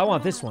Oh, I the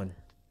want this crab? one.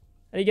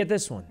 How do you get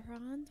this one?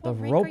 Bronze? The What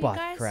rank are you robot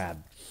guys?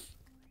 crab.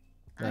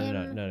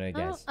 No,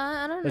 guys.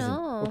 I don't Listen,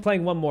 know. we're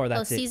playing one more.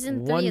 That's oh, it.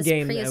 season 3 One is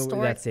game.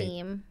 prehistoric That's it.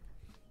 theme.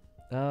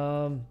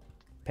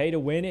 Pay to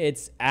win.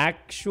 It's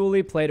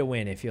actually play to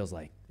win. It feels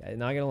like. I'm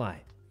not gonna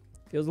lie.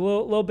 Feels a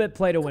little bit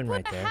play to win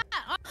right there.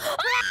 I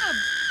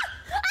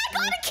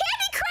got a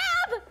candy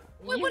crab!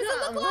 Wait, what does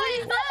it look like?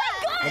 Oh my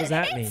god! What does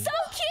that mean? It's so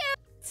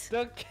cute!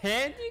 The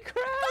candy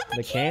crab?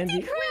 The candy?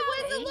 Wait,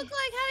 what does it look like?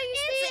 How do you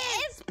see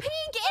it? It's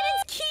pink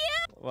and it's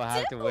cute! We'll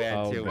have to wait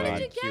until God. we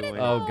Where'd you get it?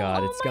 Oh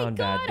god, it's gone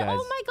bad, guys.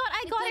 Oh my god,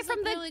 I got it does from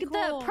look the, really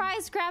cool. the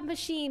prize grab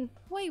machine.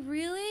 Wait,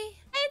 really?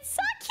 It's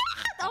so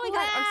cute! Oh my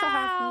god, I'm so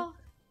happy.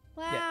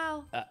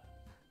 Wow. Yeah,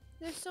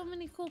 There's so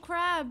many cool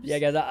crabs. Yeah,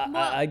 guys,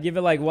 I give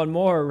it like one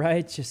more,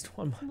 right? Just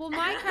one more. Well,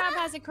 my crab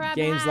has a crab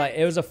Game's hat. like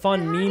it was a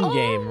fun meme Oh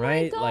game, my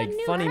right? God, Like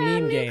new funny crab,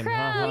 meme new game.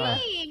 crab. Haha.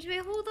 Wait,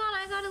 hold on.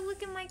 I gotta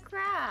look at my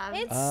crab.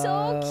 It's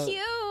Uh, so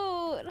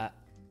cute.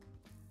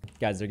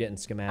 Guys, they're getting I'm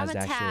scammazed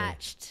actually.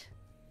 attached.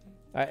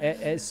 All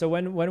right, so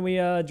when are we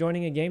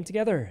joining a game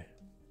together?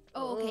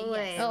 Oh, okay.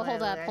 Wait, Yes. Oh,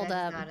 hold up, I hold just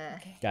up. gotta-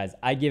 Guys,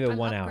 I give it I'm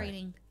 1 hour.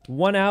 upgrading.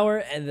 1 hour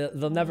and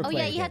they'll never Oh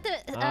play yeah, it you have again.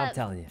 to I'm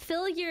telling you.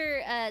 fill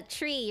your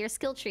tree, your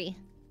skill tree.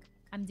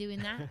 I'm doing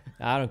that.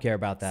 I don't care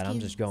about that. I'm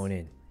just Skins. going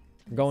in.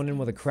 I'm going in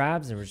with the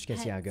crabs and we're just gonna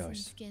see how it Pets and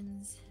goes.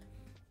 Skins.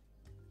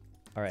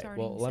 All right,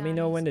 Starting well, let me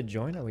know size. when to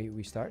join. Are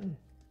we starting?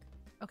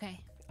 Okay.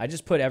 I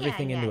just put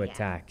everything yeah, into yeah.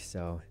 attack,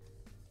 so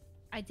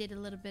I did a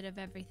little bit of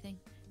everything.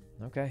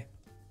 okay.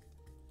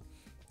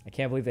 I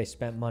can't believe they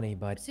spent money,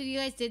 but So you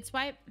guys did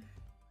swipe?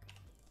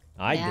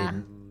 I Yeah.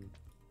 didn't.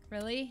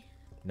 Really?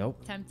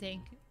 Nope.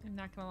 Tempting. I'm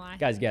not gonna lie.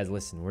 Guys,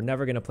 listen. We're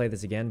never gonna play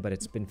this again, but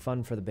it's been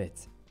fun for the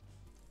bit.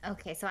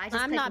 Okay, so I just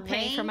I'm click not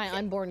paying for my ranked.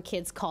 unborn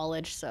kids'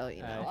 college, so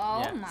you know. Oh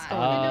Yeah. my. You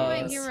know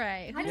Uh, what? You're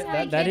right. How That's do why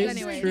I I that can't is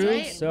do anyways, true,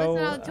 right? so, That's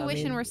not I all the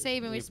tuition mean- we're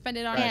saving. We spend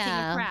it on Right. eating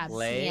Yeah. crabs.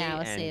 Play Yeah, we'll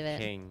and save it.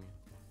 king.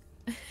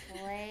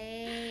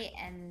 Play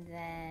and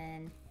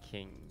then.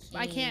 King.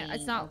 I can't.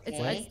 It's not. It's,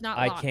 Okay. it's not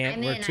I locked. can't.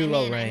 I'm We're in, too I'm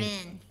low in, ranked.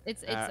 I'm in.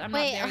 It's. Uh, I'm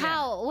Wait, not there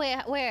how?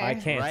 Where? I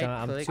can't. Right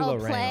I'm click. too low Oh,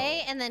 ranked.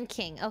 play and then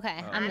king. Okay,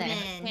 I'm I'm there. in.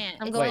 Yet. Can't.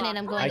 I'm It's going locked. in.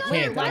 I'm going I in.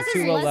 can't, Why I'm is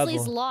too low Leslie's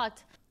level.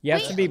 locked? You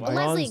have to be Wait,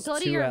 bronze Leslie, go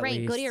to 2 your at rank.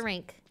 least. Go to your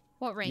rank.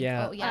 What rank?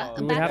 Yeah. Oh yeah.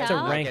 We would back have to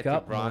out? rank Get to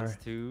up more. bronze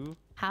 2.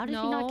 How did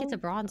you not get No. to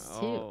bronze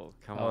too? Oh,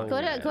 come Oh. on. Go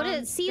to man. go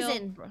to Still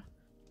season. br- Oh,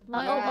 No,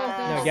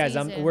 Oh, guys,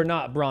 season. we're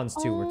not bronze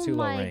 2. We're Oh too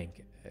low my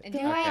rank. Do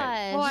I, God. Oh, do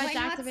I I have to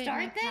not activate start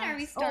my then? Are we pass.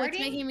 Oh, it's starting?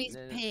 making me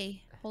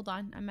pay. Hold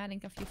on. I'm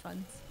adding a few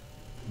funds.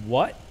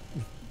 What?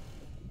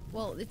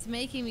 Well, it's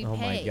making me Oh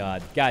pay. my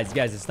god. Guys,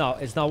 it's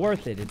not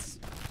worth it.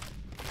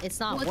 It's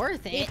not Well,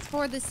 worth it. It's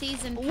for the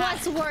season What's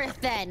pass. worth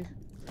then?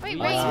 Wait,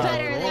 What's Wow.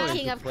 better than Lord,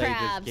 King to of play this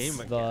Crabs? game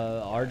the again.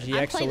 I'm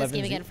RGX playing this 11.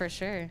 game again for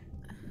sure.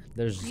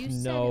 There's You no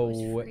said it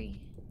was way.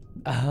 free.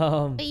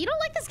 Hey, you don't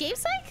like this game,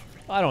 Psych?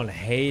 I don't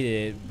hate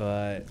it,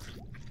 but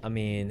I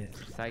mean,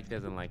 Psych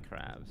doesn't like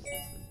crabs.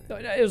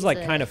 it was like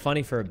It's a- kind of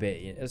funny for a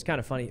bit. It was kind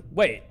of funny.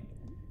 Wait,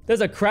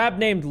 there's a crab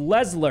named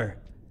Lesler.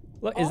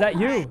 Look, is that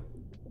you?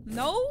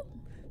 No?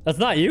 That's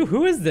not you.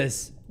 Who is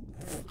this?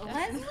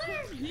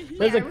 Leslie?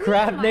 There's a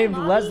crab named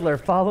Lesler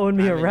following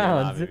me I'm in your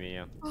around. lobby,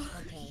 Mia.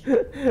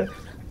 Okay.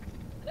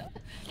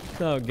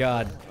 Oh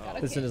god.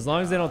 Listen, as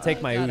long as they don't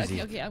take my God,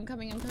 Uzi. okay, I'm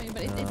coming,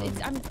 but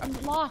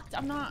I'm locked.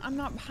 I'm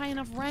not high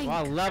enough rank.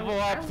 Wow, level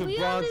up to we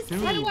on bronze this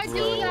 2, How do I do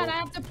bro. that? I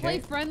have to play Okay.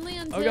 friendly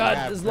until. Oh god,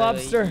 Yeah, this play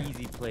lobster.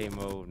 Easy play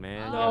mode,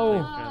 man. No. You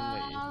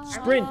gotta play friendly.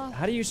 Sprint.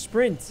 How do you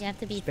sprint? You have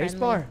to be Space friendly.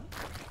 bar.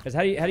 Guys,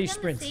 how do you On the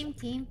sprint? same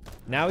team.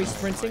 Now he's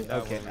sprinting.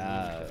 God, Okay.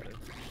 what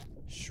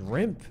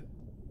Shrimp.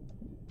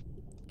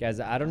 Guys,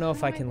 I don't know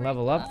if I can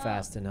level up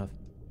fast enough.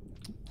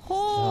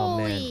 Oh,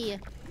 man. Holy!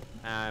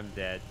 I'm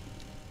dead.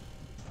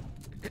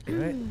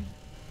 Alright.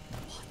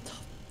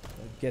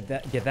 Get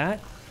that?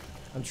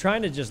 I'm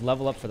trying to just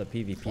level up for the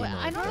PvP Wait,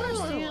 I mode. don't guys.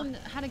 understand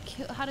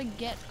how to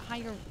get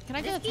higher. Can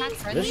I get This attack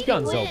game's friendly? This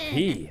gun's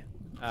Win.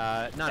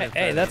 OP. Not Hey, as hey,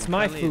 bad. that's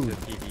my Friendly is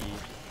food. a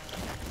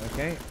TV.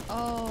 Okay.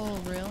 Oh,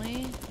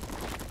 really?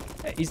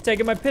 Hey, he's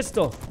taking my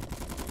pistol.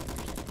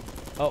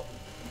 Oh.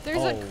 There's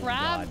Oh, a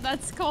crab God.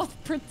 that's called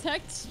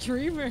Protect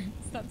Streamers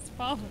that's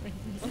following me.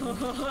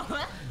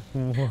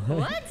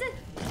 What?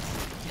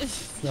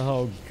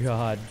 Oh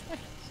god.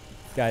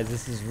 Guys,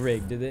 this is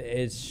rigged.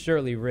 It's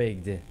surely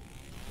rigged.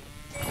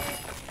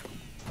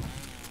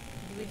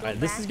 Alright,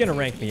 this is gonna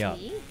rank me up.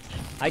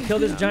 I kill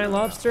this giant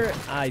lobster,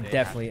 I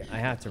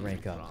have to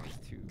rank up. Bronze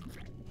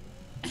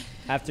 2.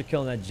 After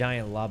killing that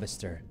giant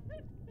lobster.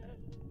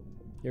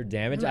 Your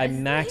damage? I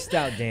maxed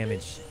out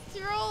damage.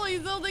 Troll,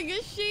 he's holding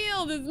a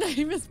shield. His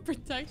name is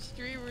Protect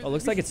Streamers. Oh,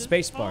 looks like it's He's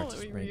just spacebar to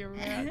following me sprint.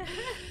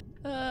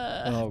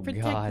 around. Oh,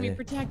 protect God. me,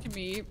 protect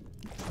me.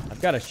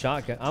 I've got a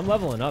shotgun. I'm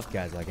leveling up,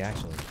 guys, like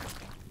actually.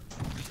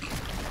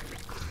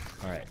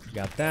 Alright,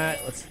 got that.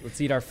 Let's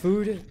eat our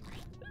food.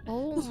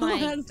 Oh my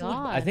That's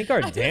god! I think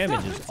our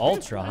damage is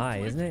ultra high,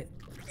 isn't it?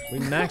 We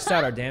maxed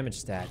out our damage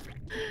stat.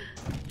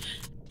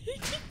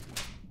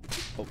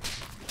 Oh.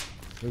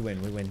 We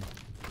win.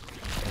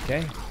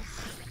 Okay.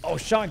 Oh,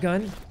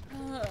 shotgun.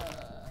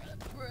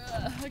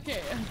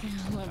 Okay.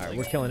 Alright,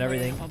 we're killing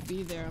everything. I'll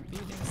be there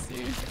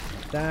soon.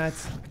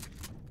 That's...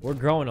 We're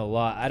growing a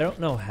lot. I don't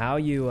know how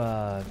you,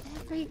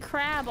 Every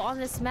crab on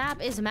this map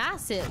is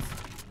massive.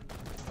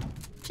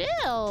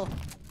 Chill.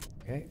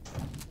 Okay.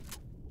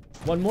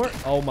 One more.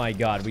 Oh my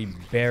god, we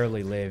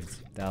barely lived.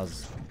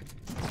 That's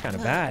kind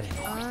of bad.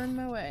 On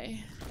my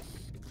way.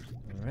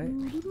 All right.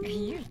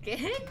 You're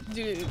good?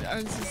 Dude,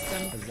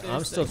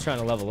 I'm still trying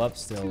to level up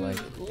still. Like,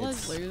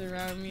 Leslie's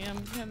around me.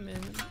 I'm coming.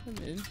 I'm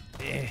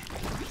coming.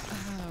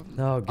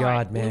 Oh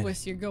god, man.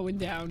 Lewis, you're going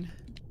down.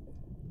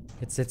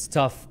 It's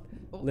tough.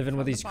 Living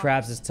with these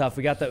crabs is tough.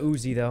 We got the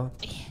Uzi though.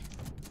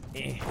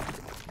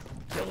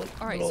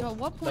 All right, so at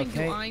what point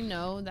Okay. do I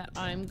know that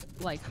I'm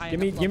like high Give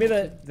me enough the.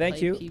 level to Thank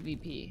play you.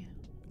 PvP?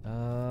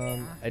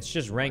 It's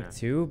just rank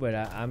 2, but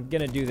I'm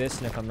gonna do this,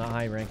 and if I'm not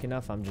high rank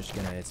enough, I'm just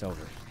gonna. It's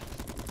over.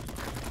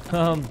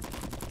 Over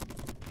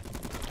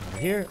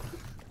here.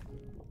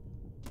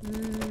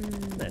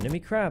 Enemy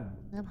crab.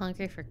 I'm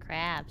hungry for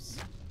crabs.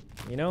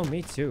 You know,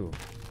 me too.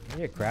 Can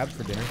I get crab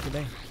for dinner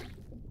today?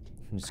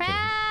 I'm just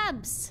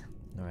Crabs!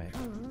 All right.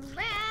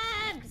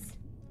 Crabs!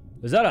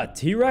 Was that a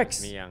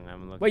T-Rex? Miyoung,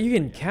 I'm looking. Wait, you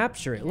can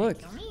capture it. Look.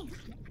 Kill me?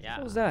 Yeah.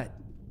 What was that?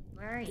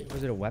 Where are you?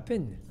 Was it a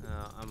weapon?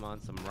 I'm on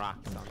some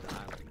rocks on the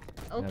island.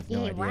 I have no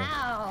Okay, idea.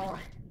 wow.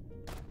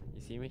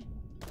 You see me?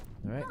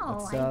 All right,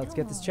 No, let's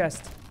get this don't.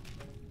 chest.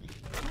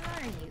 Where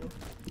are you?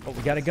 Oh,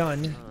 we got a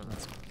gun.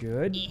 That's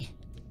good.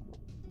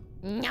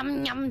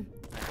 Yum yum.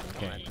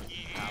 Okay.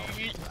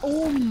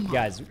 Oh my.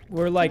 Guys,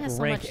 we're like Has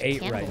so rank much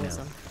 8 right now.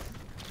 cannibalism.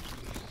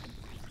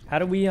 How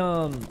do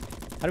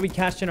we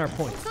cash in our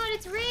points? Oh god,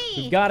 it's Ray!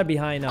 We've got to be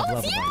high enough Oh,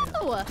 level it's by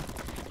now. you!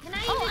 Can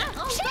I Oh, even?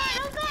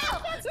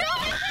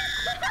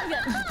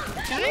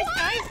 Oh god,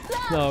 Guys,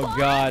 Oh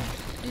god.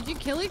 did you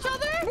kill each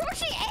other?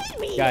 She ate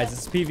me! Guys,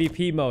 it's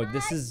PvP mode.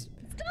 This is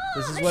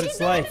what it's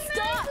like.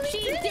 Stop! She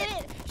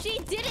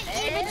didn't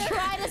even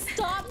try to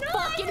stop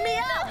fucking me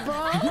up,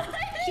 bro!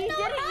 She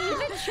didn't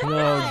even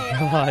try!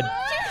 Oh god.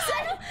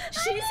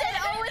 She said,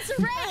 oh, it's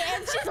Ray,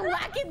 and she's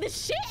whacking the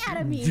shit out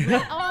of me.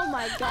 Oh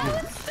my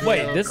god.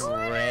 Wait, this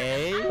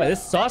Great.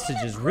 this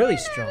sausage is really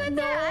strong.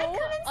 No. I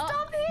couldn't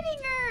stop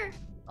hitting her!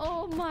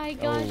 Oh my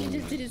god, you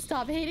just didn't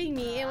stop hitting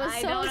me. It was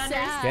I so don't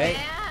sad. Okay.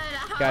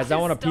 understand. Guys, I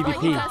want a Stop.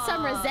 What, you PvP. got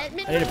some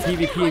resentment? I need a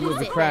PvP What with is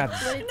the it? crabs.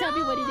 Tell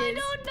me what it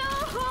is. I don't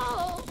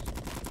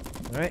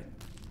know. All right.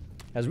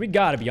 Guys, we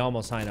got to be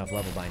almost high enough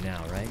level by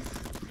now, right?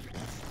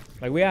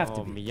 Like, we have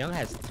to Oh, be. Miyoung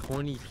has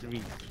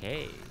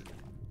 23k.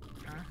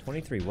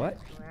 23 what?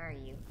 Where are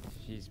you?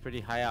 She's pretty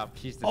high up.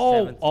 She's the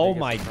Oh, 7th oh biggest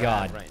my crab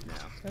God. right now.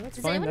 That's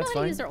Does fine, anyone know that's how to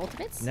fine. use their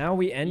ultimates? Now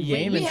we end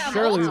game, we and have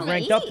surely we've ultimate.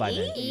 ranked up by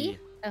then. E?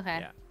 Okay.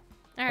 Yeah.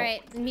 All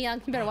right,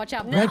 Miyoung, you better watch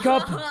out. Rank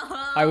up. All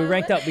right, we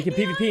ranked up. We can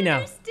PvP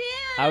now.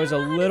 I was a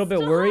little bit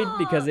worried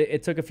because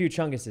it took a few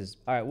chunguses.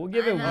 All right, we'll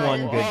give it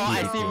one good Oh,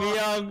 I see PvP.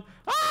 Miyoung.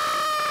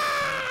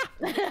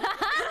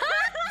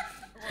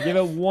 Give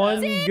it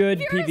one good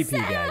PvP,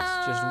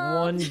 guys. Just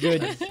one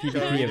good PvP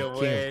of King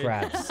away. of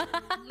Crabs.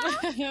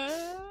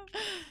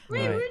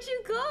 Ray, Right. where'd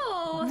you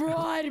go?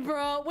 Run,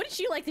 bro. What did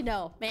you like to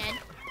know, man?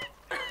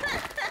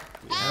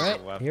 All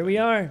right, here we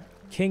are.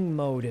 King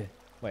mode.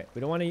 Wait,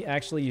 we don't want to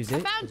actually use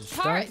it. Found We'll just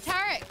start.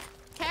 Tarek.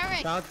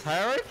 Found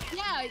Tarek?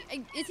 Yeah,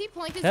 is he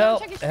playing this Help,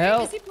 game? Check his stream.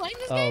 help. Is he playing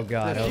this Oh game?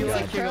 god, Does oh he god.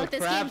 like King Pro of at this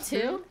game Crabs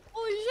too?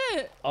 Holy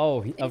shit.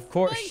 Oh, of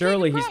course, playing King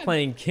surely of he's Crab.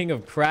 playing King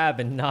of Crab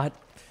and not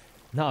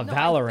No, I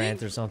Valorant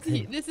think or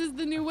something. This is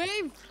the new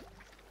wave.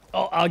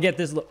 Oh, I'll get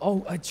this.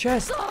 Oh, a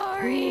chest.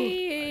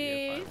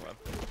 Sorry.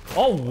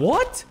 Oh,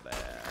 what?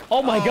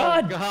 Oh my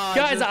god. God,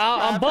 Guys, this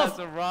I'm crab buff. has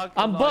a rocket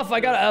I'm buff. I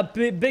got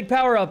a big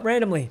power up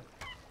randomly.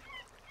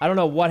 I don't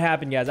know what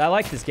happened, guys. I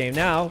like this game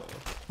now.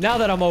 Now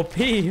that I'm OP.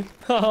 I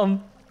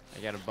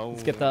got a bone.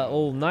 Let's get the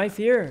old knife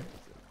here.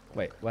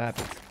 Wait, what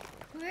happened?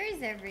 Where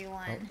is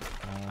everyone?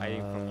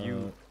 Hiding from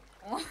you.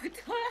 What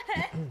the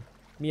heck?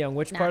 Miyoung,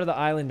 which part of the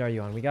island are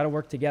you on? We gotta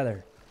work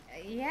together.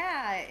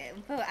 Yeah,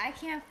 but I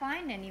can't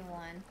find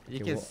anyone. You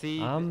Okay, can well,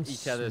 see I'm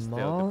each other still,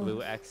 small. the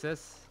blue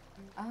X's.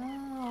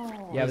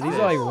 Oh. Yeah, but these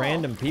are like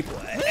random people.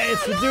 Hey,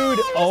 it's the dude.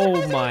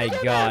 Oh my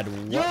god.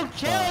 You What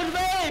killed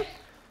the? me!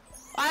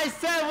 I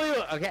said we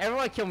were... Okay,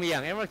 everyone kill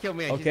Miyoung. Everyone kill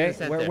Miyoung. Okay,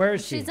 She's in the center. where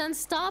is she? She's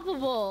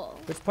unstoppable.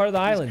 Which part of the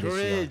She's island is she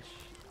on?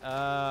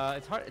 courage.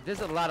 It's hard.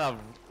 There's a lot of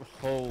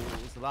holes,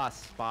 a lot of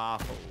spa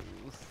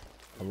holes.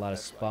 A lot of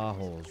spa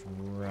holes.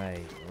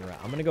 Right.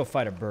 I'm gonna go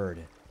fight a bird.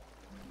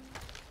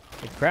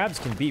 The crabs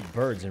can beat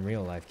birds in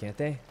real life, can't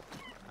they?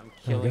 I'm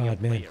killing God,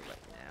 a man. player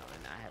right now,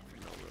 and I have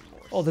no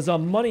remorse. Oh, there's a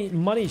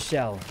money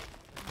shell.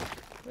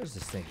 Where's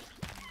this thing?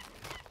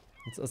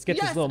 Let's get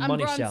Yes, this little I'm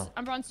money bronze. shell.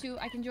 I'm bronze too.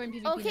 I can join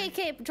PvP. Okay, now.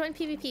 okay, join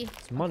PvP.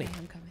 It's money. Okay,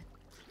 I'm coming.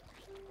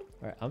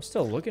 All right, I'm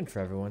still looking for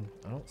everyone.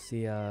 I don't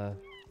see.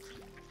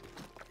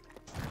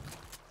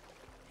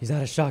 He's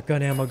out of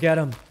shotgun ammo. Get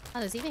him. Oh,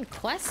 there's even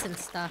quests and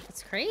stuff.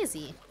 It's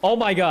crazy. Oh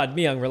my God,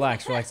 Miyoung,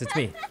 relax. It's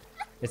me.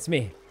 It's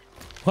me.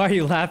 Why are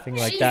you laughing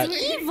like She's that?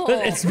 evil.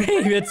 It's me.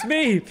 It's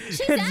me. She's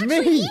it's actually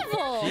me.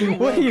 evil.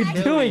 What are you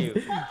Kill doing?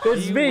 you.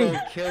 It's She me. will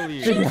kill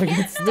you. Miyoung,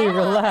 it's me.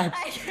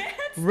 Relax.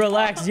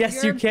 Relax.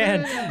 Yes, you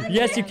can.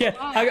 Yes, you can.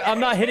 I'm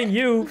not hitting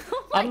you.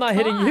 I'm not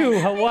hitting you.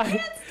 Why?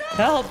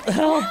 Help!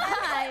 Help!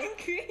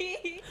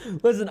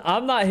 Listen,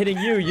 I'm not hitting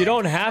you. You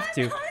don't have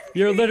to.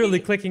 You're literally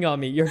clicking on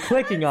me. You're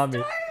clicking on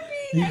me.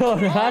 You don't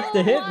have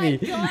to hit me.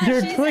 gosh,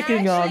 You're she's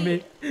clicking on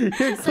me. You're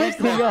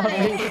clicking on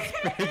me.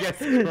 Biggest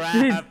Jeez.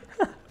 crab.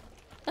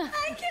 I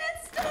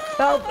can't stop.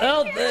 Help!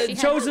 Help! She had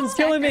Chosen's to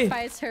killing me.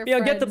 sacrifice her Yeah,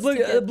 get the friends blue, to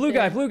get blue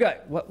guy, there. blue guy.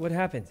 What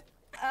happened?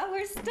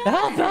 We're stuck.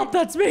 Help! Help!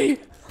 That's me.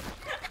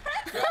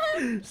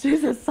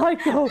 She's a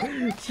psycho.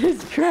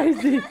 She's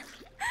crazy.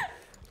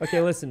 Okay,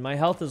 listen. My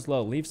health is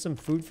low. Leave some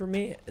food for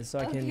me so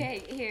I can.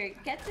 Okay, here,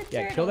 get the turtle.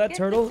 Yeah, kill that get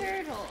turtle. The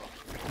turtle.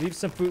 Leave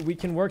some food. We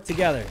can work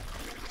together.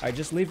 All right,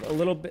 just leave a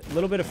little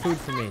bit of food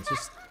for me.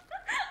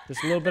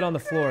 Just a little bit on the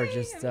floor.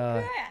 Just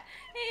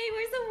Hey,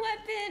 where's the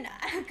weapon?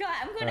 I'm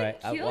All gonna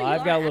right, kill you. well,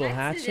 I've got a on little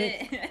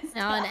accident.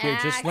 On Here,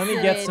 just let me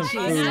get some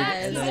accident, food. she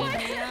And says. then...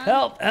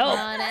 Help! Help!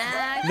 On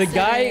The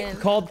guy accident.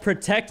 called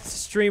Protect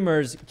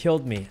Streamers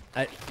killed me.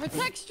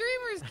 Protect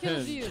streamers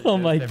killed you. Oh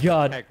my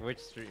god. Heck, which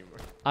streamer?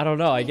 I don't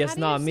know. I Wait, guess how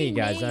do not you me, see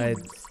guys.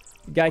 names?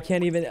 Guy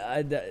can't even.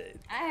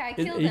 I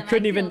killed He him.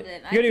 couldn't I even. killed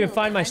him. He couldn't even I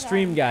find killed my him.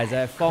 stream, guys.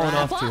 I've fallen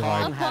off too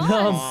hard.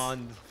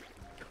 Pond.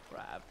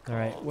 Crab. All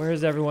right,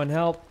 where's everyone?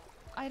 Help!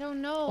 I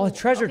don't know. Oh, a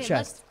treasure Okay,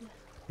 chest.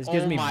 This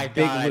gives Oh me my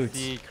big God, loot. I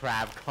see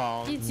crab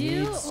calm. You do?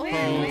 Needs Where?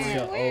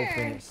 to Where?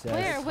 open. It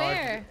says.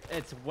 Where?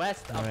 It's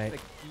west of Alright. the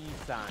key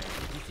sign.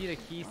 You see the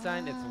key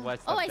sign? It's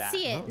west Oh, of I that.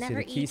 see I it. don't see Never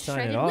the key eat sign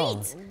shredded at all.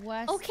 wheat.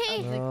 West Okay.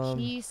 of the Um,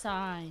 key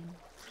sign.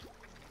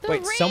 The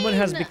Wait, someone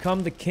has rain.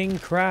 become the king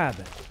crab.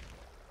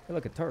 Hey,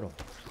 look, a turtle.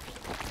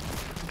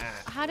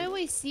 How do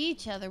we see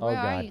each other? Oh, Where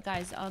are God. you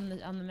guys on the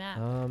map?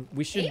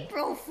 We should.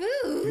 April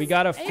Fools. We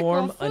gotta April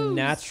form a Fools.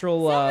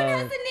 natural. Someone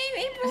has the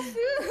name April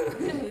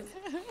Fools.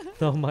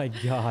 Oh my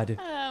god.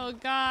 Oh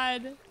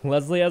God.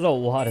 Leslie has a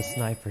lot of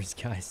snipers,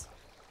 guys.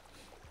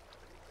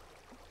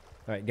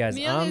 All right, guys.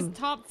 Miyoung is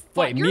top.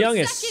 Wait, You're Miyoung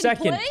is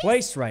second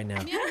place right now.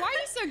 Miyoung, why are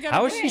you so good?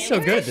 How at is she this so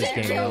game? good at this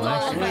game, though? We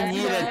Actually,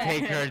 need to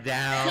take her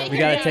down. We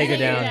gotta take her Take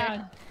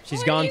down.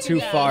 She's gone too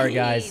far,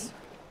 guys.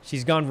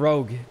 She's gone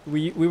rogue.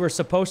 We were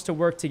supposed to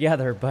work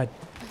together, but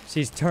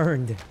she's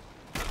turned.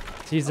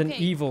 She's an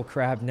Okay. evil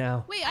crab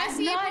now. Wait, I I'm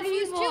see not April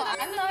Fools evil. too.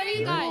 I'm not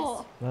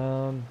evil.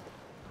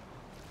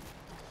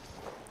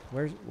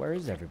 Where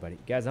is everybody?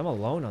 Guys, I'm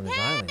alone on this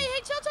island. Hey,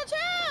 chill, chill,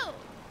 chill.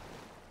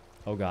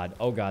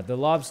 Oh god, the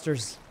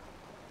lobsters.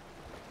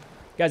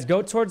 Guys,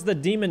 go towards the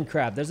demon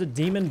crab. There's a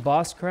demon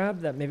boss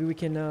crab that maybe we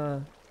can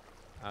Oh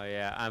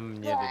yeah, I'm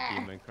near the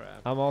demon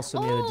crab. I'm also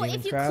near the Oh, demon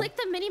if you crab. click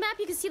the mini map,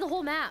 you can see the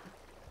whole map.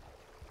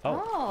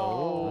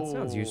 Oh, that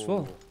sounds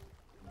useful.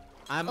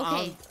 I'm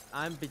Okay.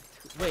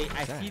 Wait,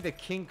 I that? see the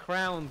king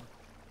crown.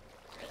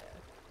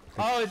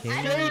 Oh, it's king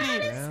shady.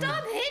 crown.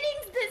 Stop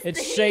hitting this It's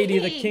thing. shady,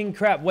 the king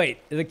crab.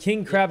 Wait, the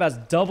king crab has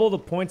double the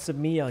points of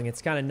Miyoung.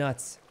 It's kind of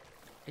nuts.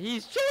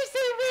 He's chasing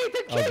me.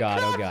 The king Oh god,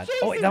 oh crab's god. chasing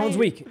Oh wait, that one's me.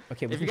 weak.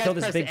 Okay, we If you can guys kill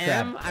this press big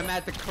M, crab. I'm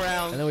at the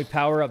crown. And then we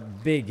power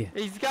up big.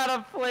 He's got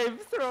a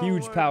flamethrower.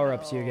 Huge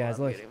power-ups here, guys,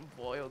 I'm look. getting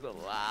boiled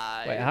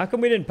alive. Wait, how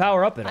come we didn't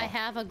power up at all? I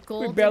have a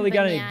golden We barely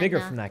got any banana. bigger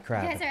from that You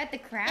crab. guys are at the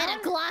crown.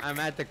 And a Glock. I'm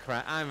at the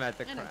crown. I'm at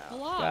the And a crown.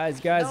 block.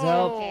 Guys,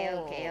 help.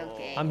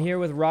 Okay. I'm here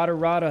with Rada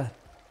Rada.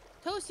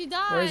 Toast, you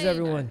died. Where's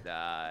everyone?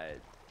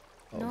 Died.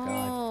 Oh god.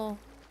 No.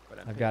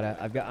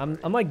 But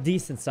I'm like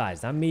decent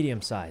sized. I'm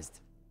medium sized.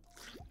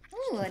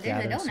 Ooh, there's a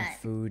Gather some donut.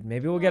 food.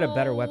 Maybe we'll get a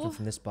better weapon Oh.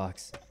 from this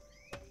box.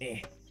 Eh.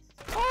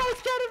 Oh,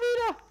 it's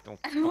Katarina.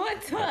 Don't.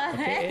 What the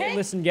Okay, heck? hey,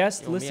 listen,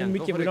 guest. Yo, Listen, Miyoung, we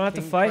go can. for We the don't have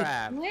to king fight.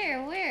 crab.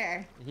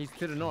 Where? He's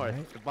to the north.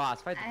 Alright. The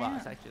boss. Fight the I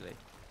boss, don't- actually.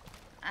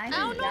 I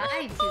No,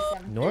 died to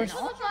something. North?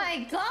 Oh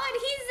my god,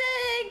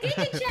 he's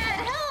a Giga Chat.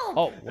 Help!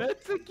 Oh,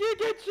 It's a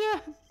Giga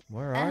Chat.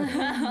 where are you?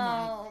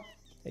 Oh,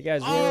 Hey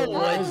guys, Oh,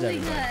 where is holy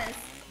everyone? goodness.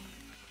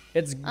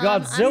 It's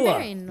I'm very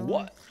Godzilla. north.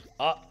 What?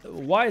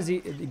 Why is he?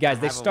 Guys, they I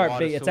have a start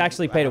water big. It's source.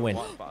 actually I pay to have a win.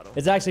 water bottle.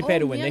 It's actually pay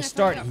to win. Miyoung, They I thought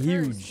start I got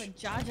huge. first,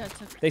 but Jaja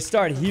took They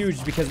start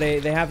huge because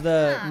they have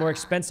the more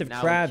expensive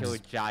Now crabs. we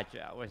kill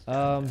Jaja. Where's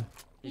Jaja?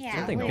 Yeah,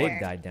 Something where? big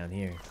died down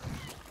here.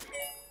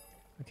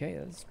 Okay,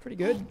 that's pretty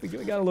good. We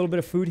got a little bit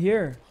of food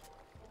here.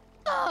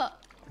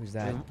 Who's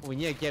that? We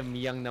need to get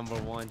Miyoung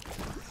 #1.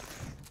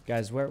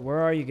 Guys, where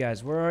are you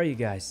guys? Where are you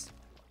guys?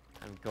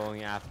 I'm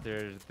going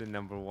after the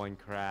 #1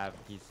 crab.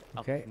 He's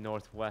up Okay.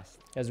 northwest.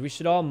 Guys, we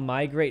should all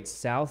migrate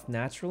south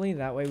naturally.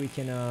 That way we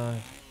can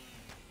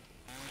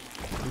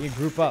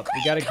group up.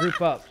 We gotta group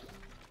up.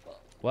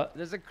 What?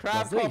 There's a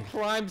crab Leslie. called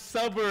Prime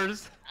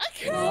Subbers.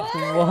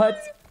 What?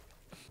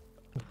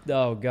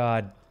 Oh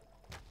god.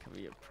 Come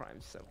here, Prime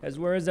Subbers. Guys,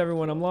 where is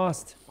everyone? I'm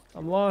lost.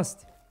 I'm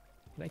lost.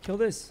 Can I kill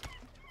this?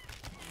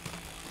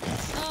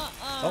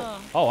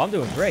 Oh, I'm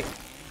doing great.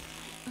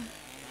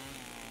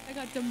 I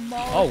got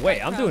demolished. Oh, wait,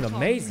 by I'm crab doing calls.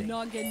 amazing. Do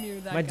not get near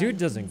that My guy. dude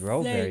doesn't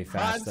grow very Insane.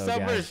 fast Prime though,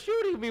 Subbers guys.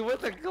 shooting me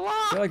with a I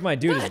Glock. feel like my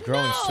dude is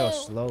growing so No.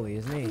 slowly,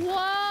 isn't he?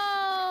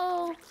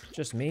 Whoa.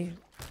 Just me?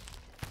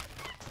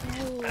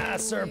 Ah,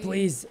 sir,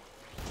 please.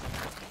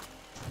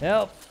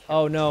 Help.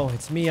 Oh no,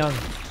 it's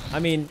Miyoung. I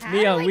mean, How do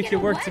Miyoung, I we get can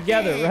a work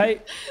together, weapon?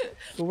 right?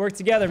 We'll work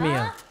together, Huh?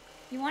 Miyoung.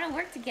 You want to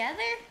work together?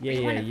 Or Yeah, you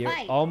yeah, wanna you're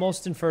fight?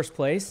 almost in first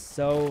place,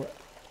 so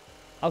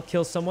I'll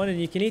kill someone and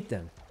you can eat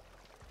them.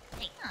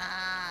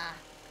 Ah,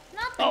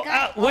 not the Oh,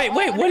 guy. wait,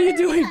 what are you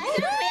doing? I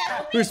don't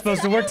know. We're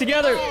supposed to work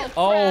together.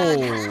 Oh,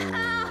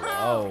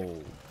 Oh.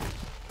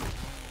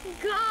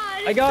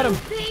 God, I got it's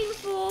him. so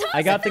painful.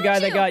 I got the guy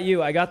that got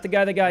you. I got the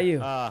guy that got you.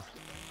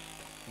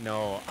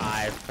 No,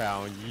 I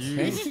found you.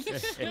 Hey,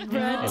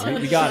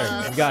 we got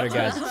her. We got her,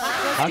 guys.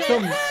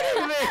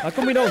 How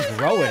come we don't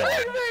grow it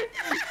all?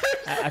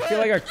 I feel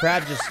like our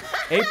crab just...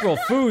 April,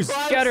 Foos,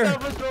 get her.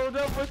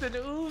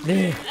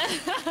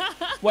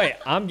 Wait,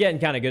 I'm getting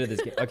kind of good at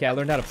this game. Okay, I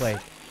learned how to play.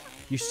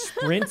 You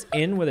sprint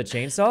in with a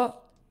chainsaw,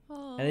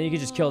 and then you can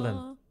just kill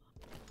them.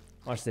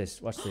 Watch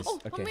this. Watch this.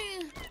 Okay.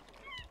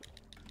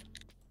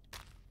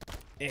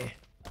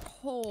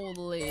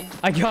 Holy.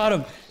 I got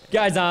him.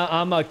 Guys,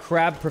 I'm a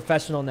crab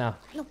professional now.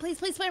 No, please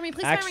spare me.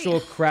 Please Actual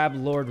spare me. crab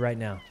lord right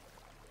now.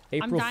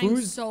 I'm April dying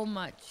Foos. so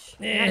much.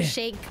 Gotta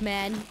shake,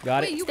 man.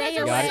 Got Wait, it. you guys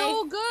are Got it.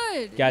 so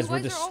good. Guys, You we're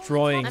guys are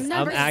destroying. over the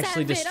I'm top.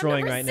 actually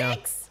destroying right now.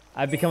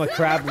 I've become a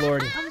crab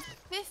lord. I'm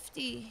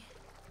 50.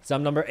 So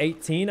I'm number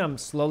 18. I'm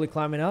slowly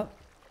climbing up.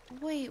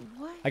 Wait,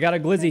 what? I got a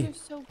You glizzy. guys are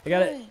so I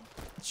got it.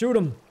 good. Shoot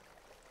him.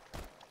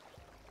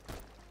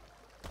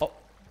 Oh,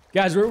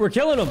 guys, we're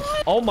killing him.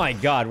 Oh my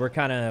God, we're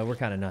kind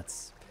of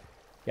nuts.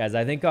 Guys,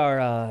 I think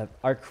our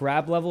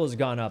crab level has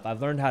gone up. I've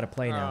learned how to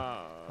play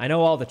now. I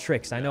know all the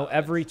tricks. I know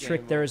every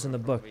trick there is in the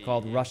book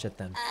called Rush at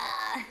Them.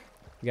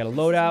 We got a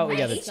loadout. We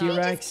got a It just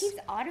T-Rex. keeps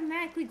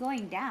automatically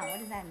going down. What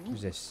does that mean?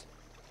 Who's this?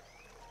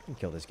 We can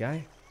kill this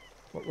guy.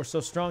 We're so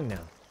strong now.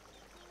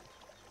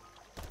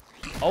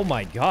 Oh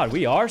my God,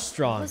 we are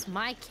strong. That was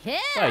my kill.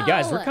 Hey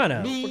guys, we're kind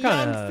of.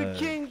 Miyoung's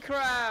the king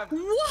crab.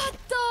 What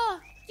the?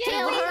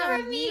 Get away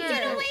from me! here.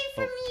 Get away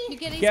from Oh. me! You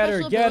get any Get her,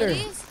 special get her.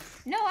 abilities?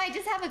 No, I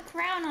just have a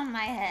crown on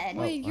my head.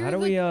 Wait, you're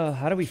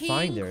How do we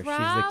find king her? She's the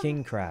crab?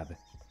 king crab.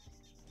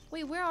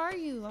 Wait, where are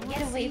you? I wanna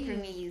Get away see from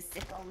you. me, you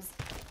sickos.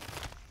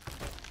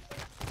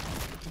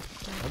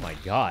 Oh my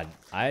God,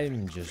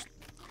 I'm just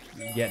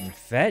getting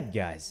fed,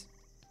 guys.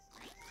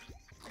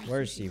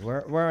 Where is she?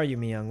 Where are you,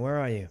 Miyoung? Where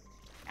are you?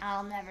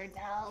 I'll never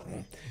tell.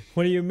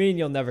 What do you mean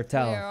you'll never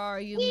tell? Where are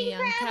you, King Miyoung?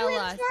 crab Tell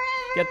lives us.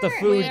 forever. Get the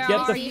food. Where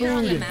Get the are you,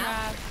 King food.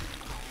 crab?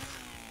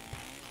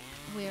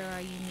 Where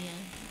are you,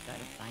 Miyoung? You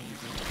gotta find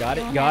me. Got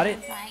You'll it. Got never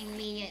it. Find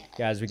me.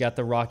 Guys, we got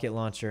the rocket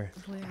launcher.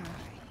 Where are you?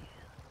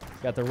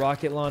 Got the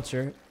rocket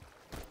launcher.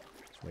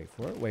 Just wait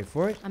for it. Wait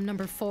for it. I'm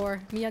number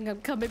 4. Miyoung,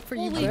 I'm coming for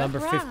you, Holy bro. Number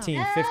crap.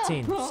 15,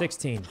 15,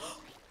 16.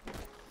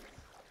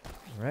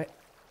 All right.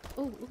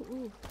 Ooh, ooh,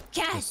 ooh.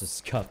 This is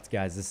scuffed,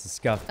 guys. This is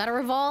scuffed. Got a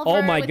revolver.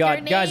 Oh my with your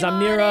God, guys! name I'm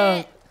near on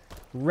it.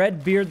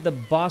 Redbeard the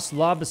Boss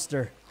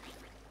Lobster.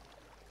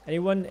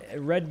 Anyone?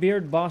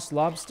 Redbeard Boss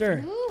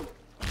Lobster? Ooh.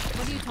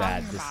 What are you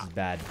Bad. talking This about? is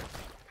bad.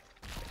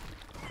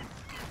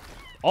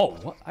 Oh,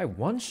 what? I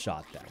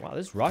one-shot that. Wow,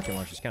 this rocket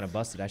launcher's kind of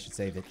busted. I should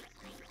save it.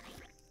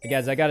 Hey,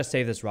 guys, I gotta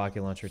save this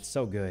rocket launcher. It's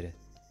so good.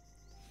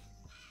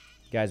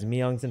 Guys,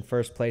 Miyoung's in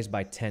first place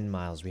by 10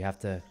 miles. We have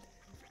to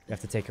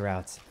take her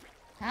out.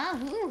 Huh?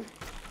 Ooh.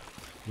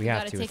 We have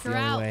gotta to. take It's the her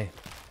only out. way.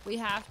 We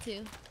have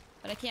to,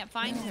 but I can't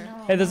find her.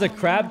 Hey, there's a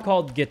crab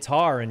called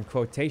Guitar in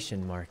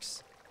quotation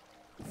marks.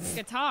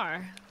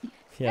 Guitar.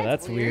 Yeah,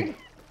 that's weird.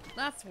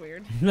 That's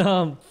weird.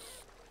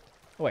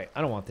 Wait,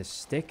 I don't want this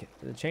stick.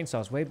 The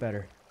chainsaw's way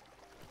better.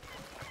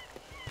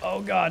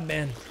 Oh God,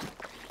 man.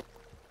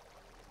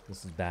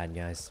 This is bad,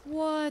 guys.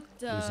 What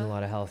Losing a the?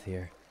 lot of health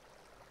here.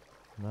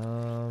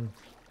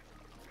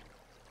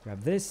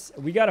 Grab this.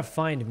 We gotta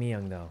find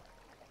Miyoung though.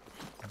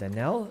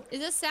 Danelle? Is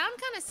this sound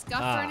kind of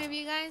scuffed for any of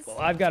you guys? Well,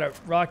 I've got a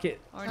rocket.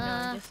 Or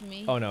no, just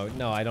me? Oh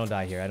no, I don't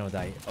die here. I don't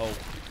die. Oh.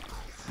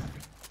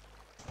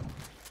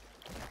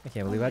 I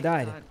can't believe I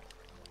died. God.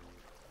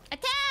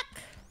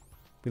 Attack!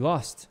 We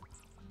lost.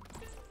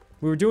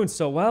 We were doing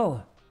so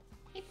well.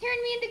 It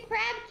turned me into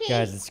crab cake.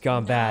 Guys, it's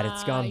gone bad.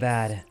 It's gone Nice.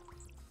 bad.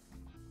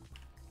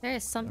 There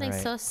is something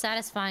Alright. so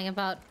satisfying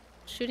about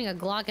shooting a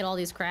Glock at all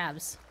these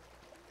crabs.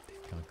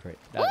 Gone great.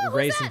 That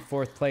Ray's in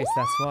fourth place,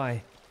 that's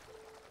why.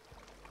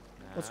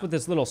 What's with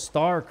this little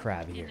star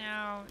crab You here?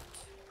 know.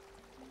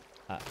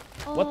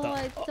 What the?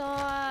 I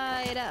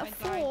died at I died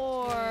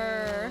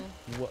 4.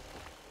 too. What?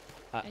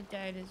 I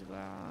died as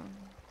well.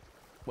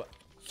 What?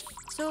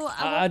 So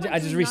I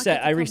just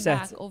reset. I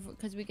reset.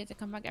 Because we get to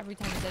come back every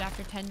time. Is it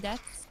after 10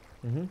 deaths?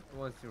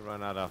 Once you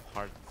run out of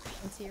hearts.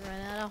 Once you run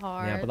out of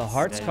hearts. Yeah, but the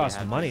hearts Yeah, you cost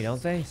have money, to-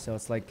 don't they? So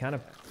it's like kind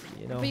of,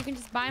 you know. But you can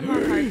just buy more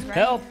cards, right?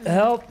 Help!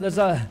 Help! There's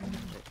a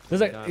Done,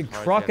 hearts, you have to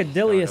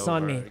crocodilius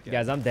start on me, over again.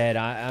 guys. I'm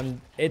dead.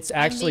 It's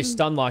actually mean-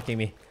 stun locking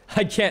me.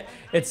 I can't.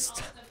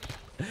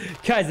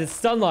 Guys, it's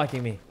stun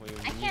locking me.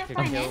 I can't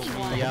find anyone.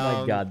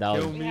 Oh my God, that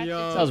was- That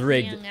That was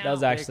rigged. Miyoung That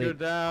was out. actually.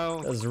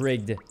 That was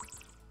rigged.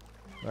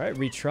 All right,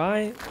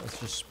 retry. Let's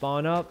just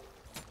spawn up.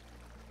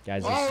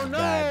 Guys, this Oh is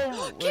bad.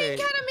 no! King Wait.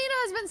 Katamina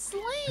has been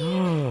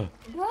slain!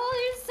 Bro,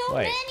 there's so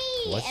Wait,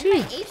 many. was And she?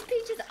 my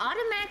HP just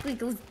automatically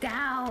goes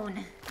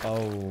down. Oh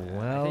I think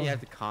well. you have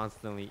to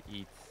constantly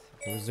eat.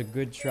 It was a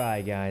good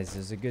try, guys. It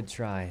was a good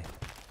try.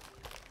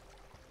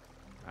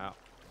 Ow.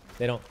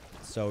 They don't.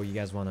 So you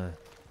guys wanna?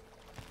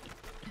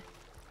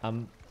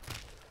 I'm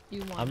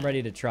You want I'm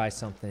ready to try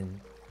something.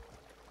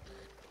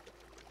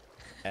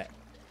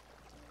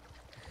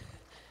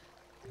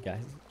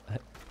 Guys,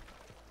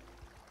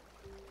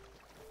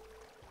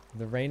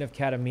 The reign of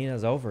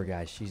Katamina's over,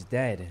 guys. She's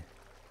dead.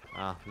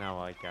 Oh, now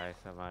what, guys?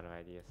 I'm out of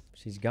ideas.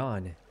 She's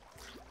gone.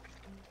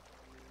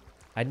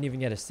 I didn't even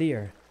get to see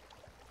her.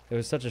 It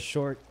was such a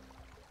short...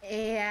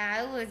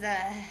 Yeah, it was,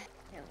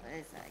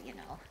 you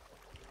know.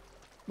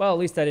 Well, at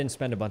least I didn't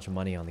spend a bunch of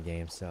money on the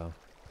game, so...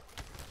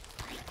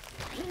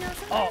 You know,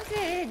 sometimes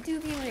it do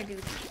be what it do.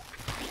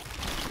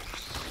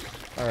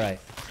 Alright.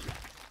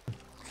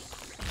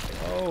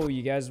 Oh,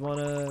 you guys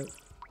wanna...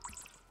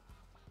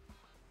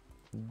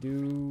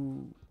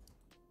 do...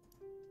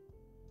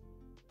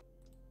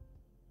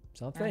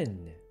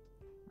 something?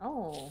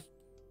 Oh.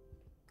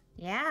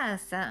 Yeah,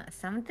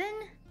 something?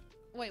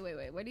 Wait.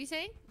 What are you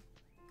saying?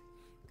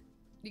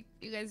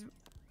 You guys,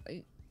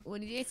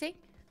 what did you say?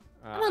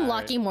 I'm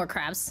unlocking more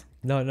crabs.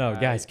 No,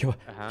 guys, go,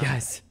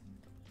 guys.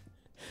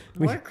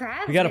 More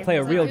crabs? We gotta play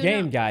a real Sykkuno.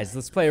 game, guys.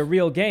 Let's play a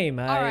real game.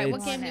 All right,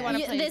 what It's- game do you want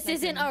to play? This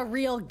isn't a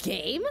real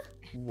game?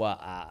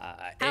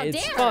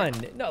 it's dare. fun.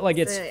 No, like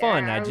it's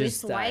fun. Are I we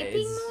just swiping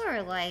it's-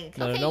 more, like?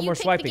 No, Okay, no you more pick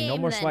the swiping. No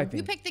game more then. swiping.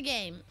 You pick the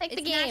game. Pick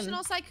the It's game.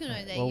 National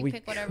Sykkuno Day. Well, You we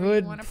pick whatever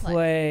could you want to play.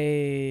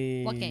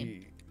 play. What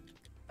game?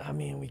 I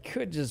mean, we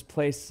could just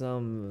play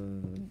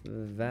some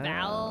Valor?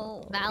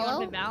 You want to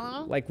play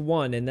Valor? like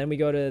one, and then we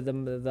go to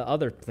the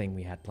other thing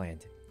we had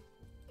planned.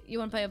 You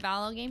want to play a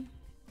Valor game?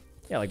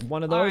 Yeah, like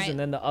one of All those, right. and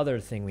then the other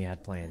thing we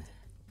had planned.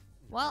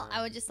 Well,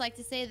 I would just like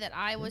to say that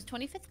I was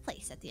 25th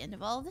place at the end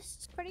of all of this.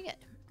 It's pretty good.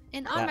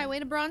 And on That- my way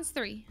to bronze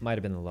 3. Might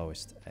have been the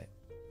lowest.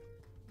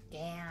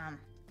 Damn.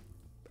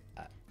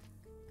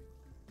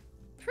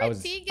 Pretty I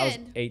was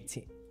good.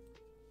 18.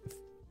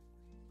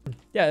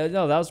 Yeah,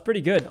 no, that was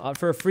pretty good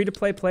for a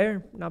free-to-play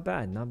player. Not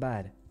bad, not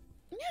bad.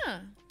 Yeah.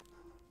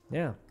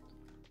 Yeah.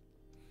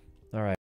 All right.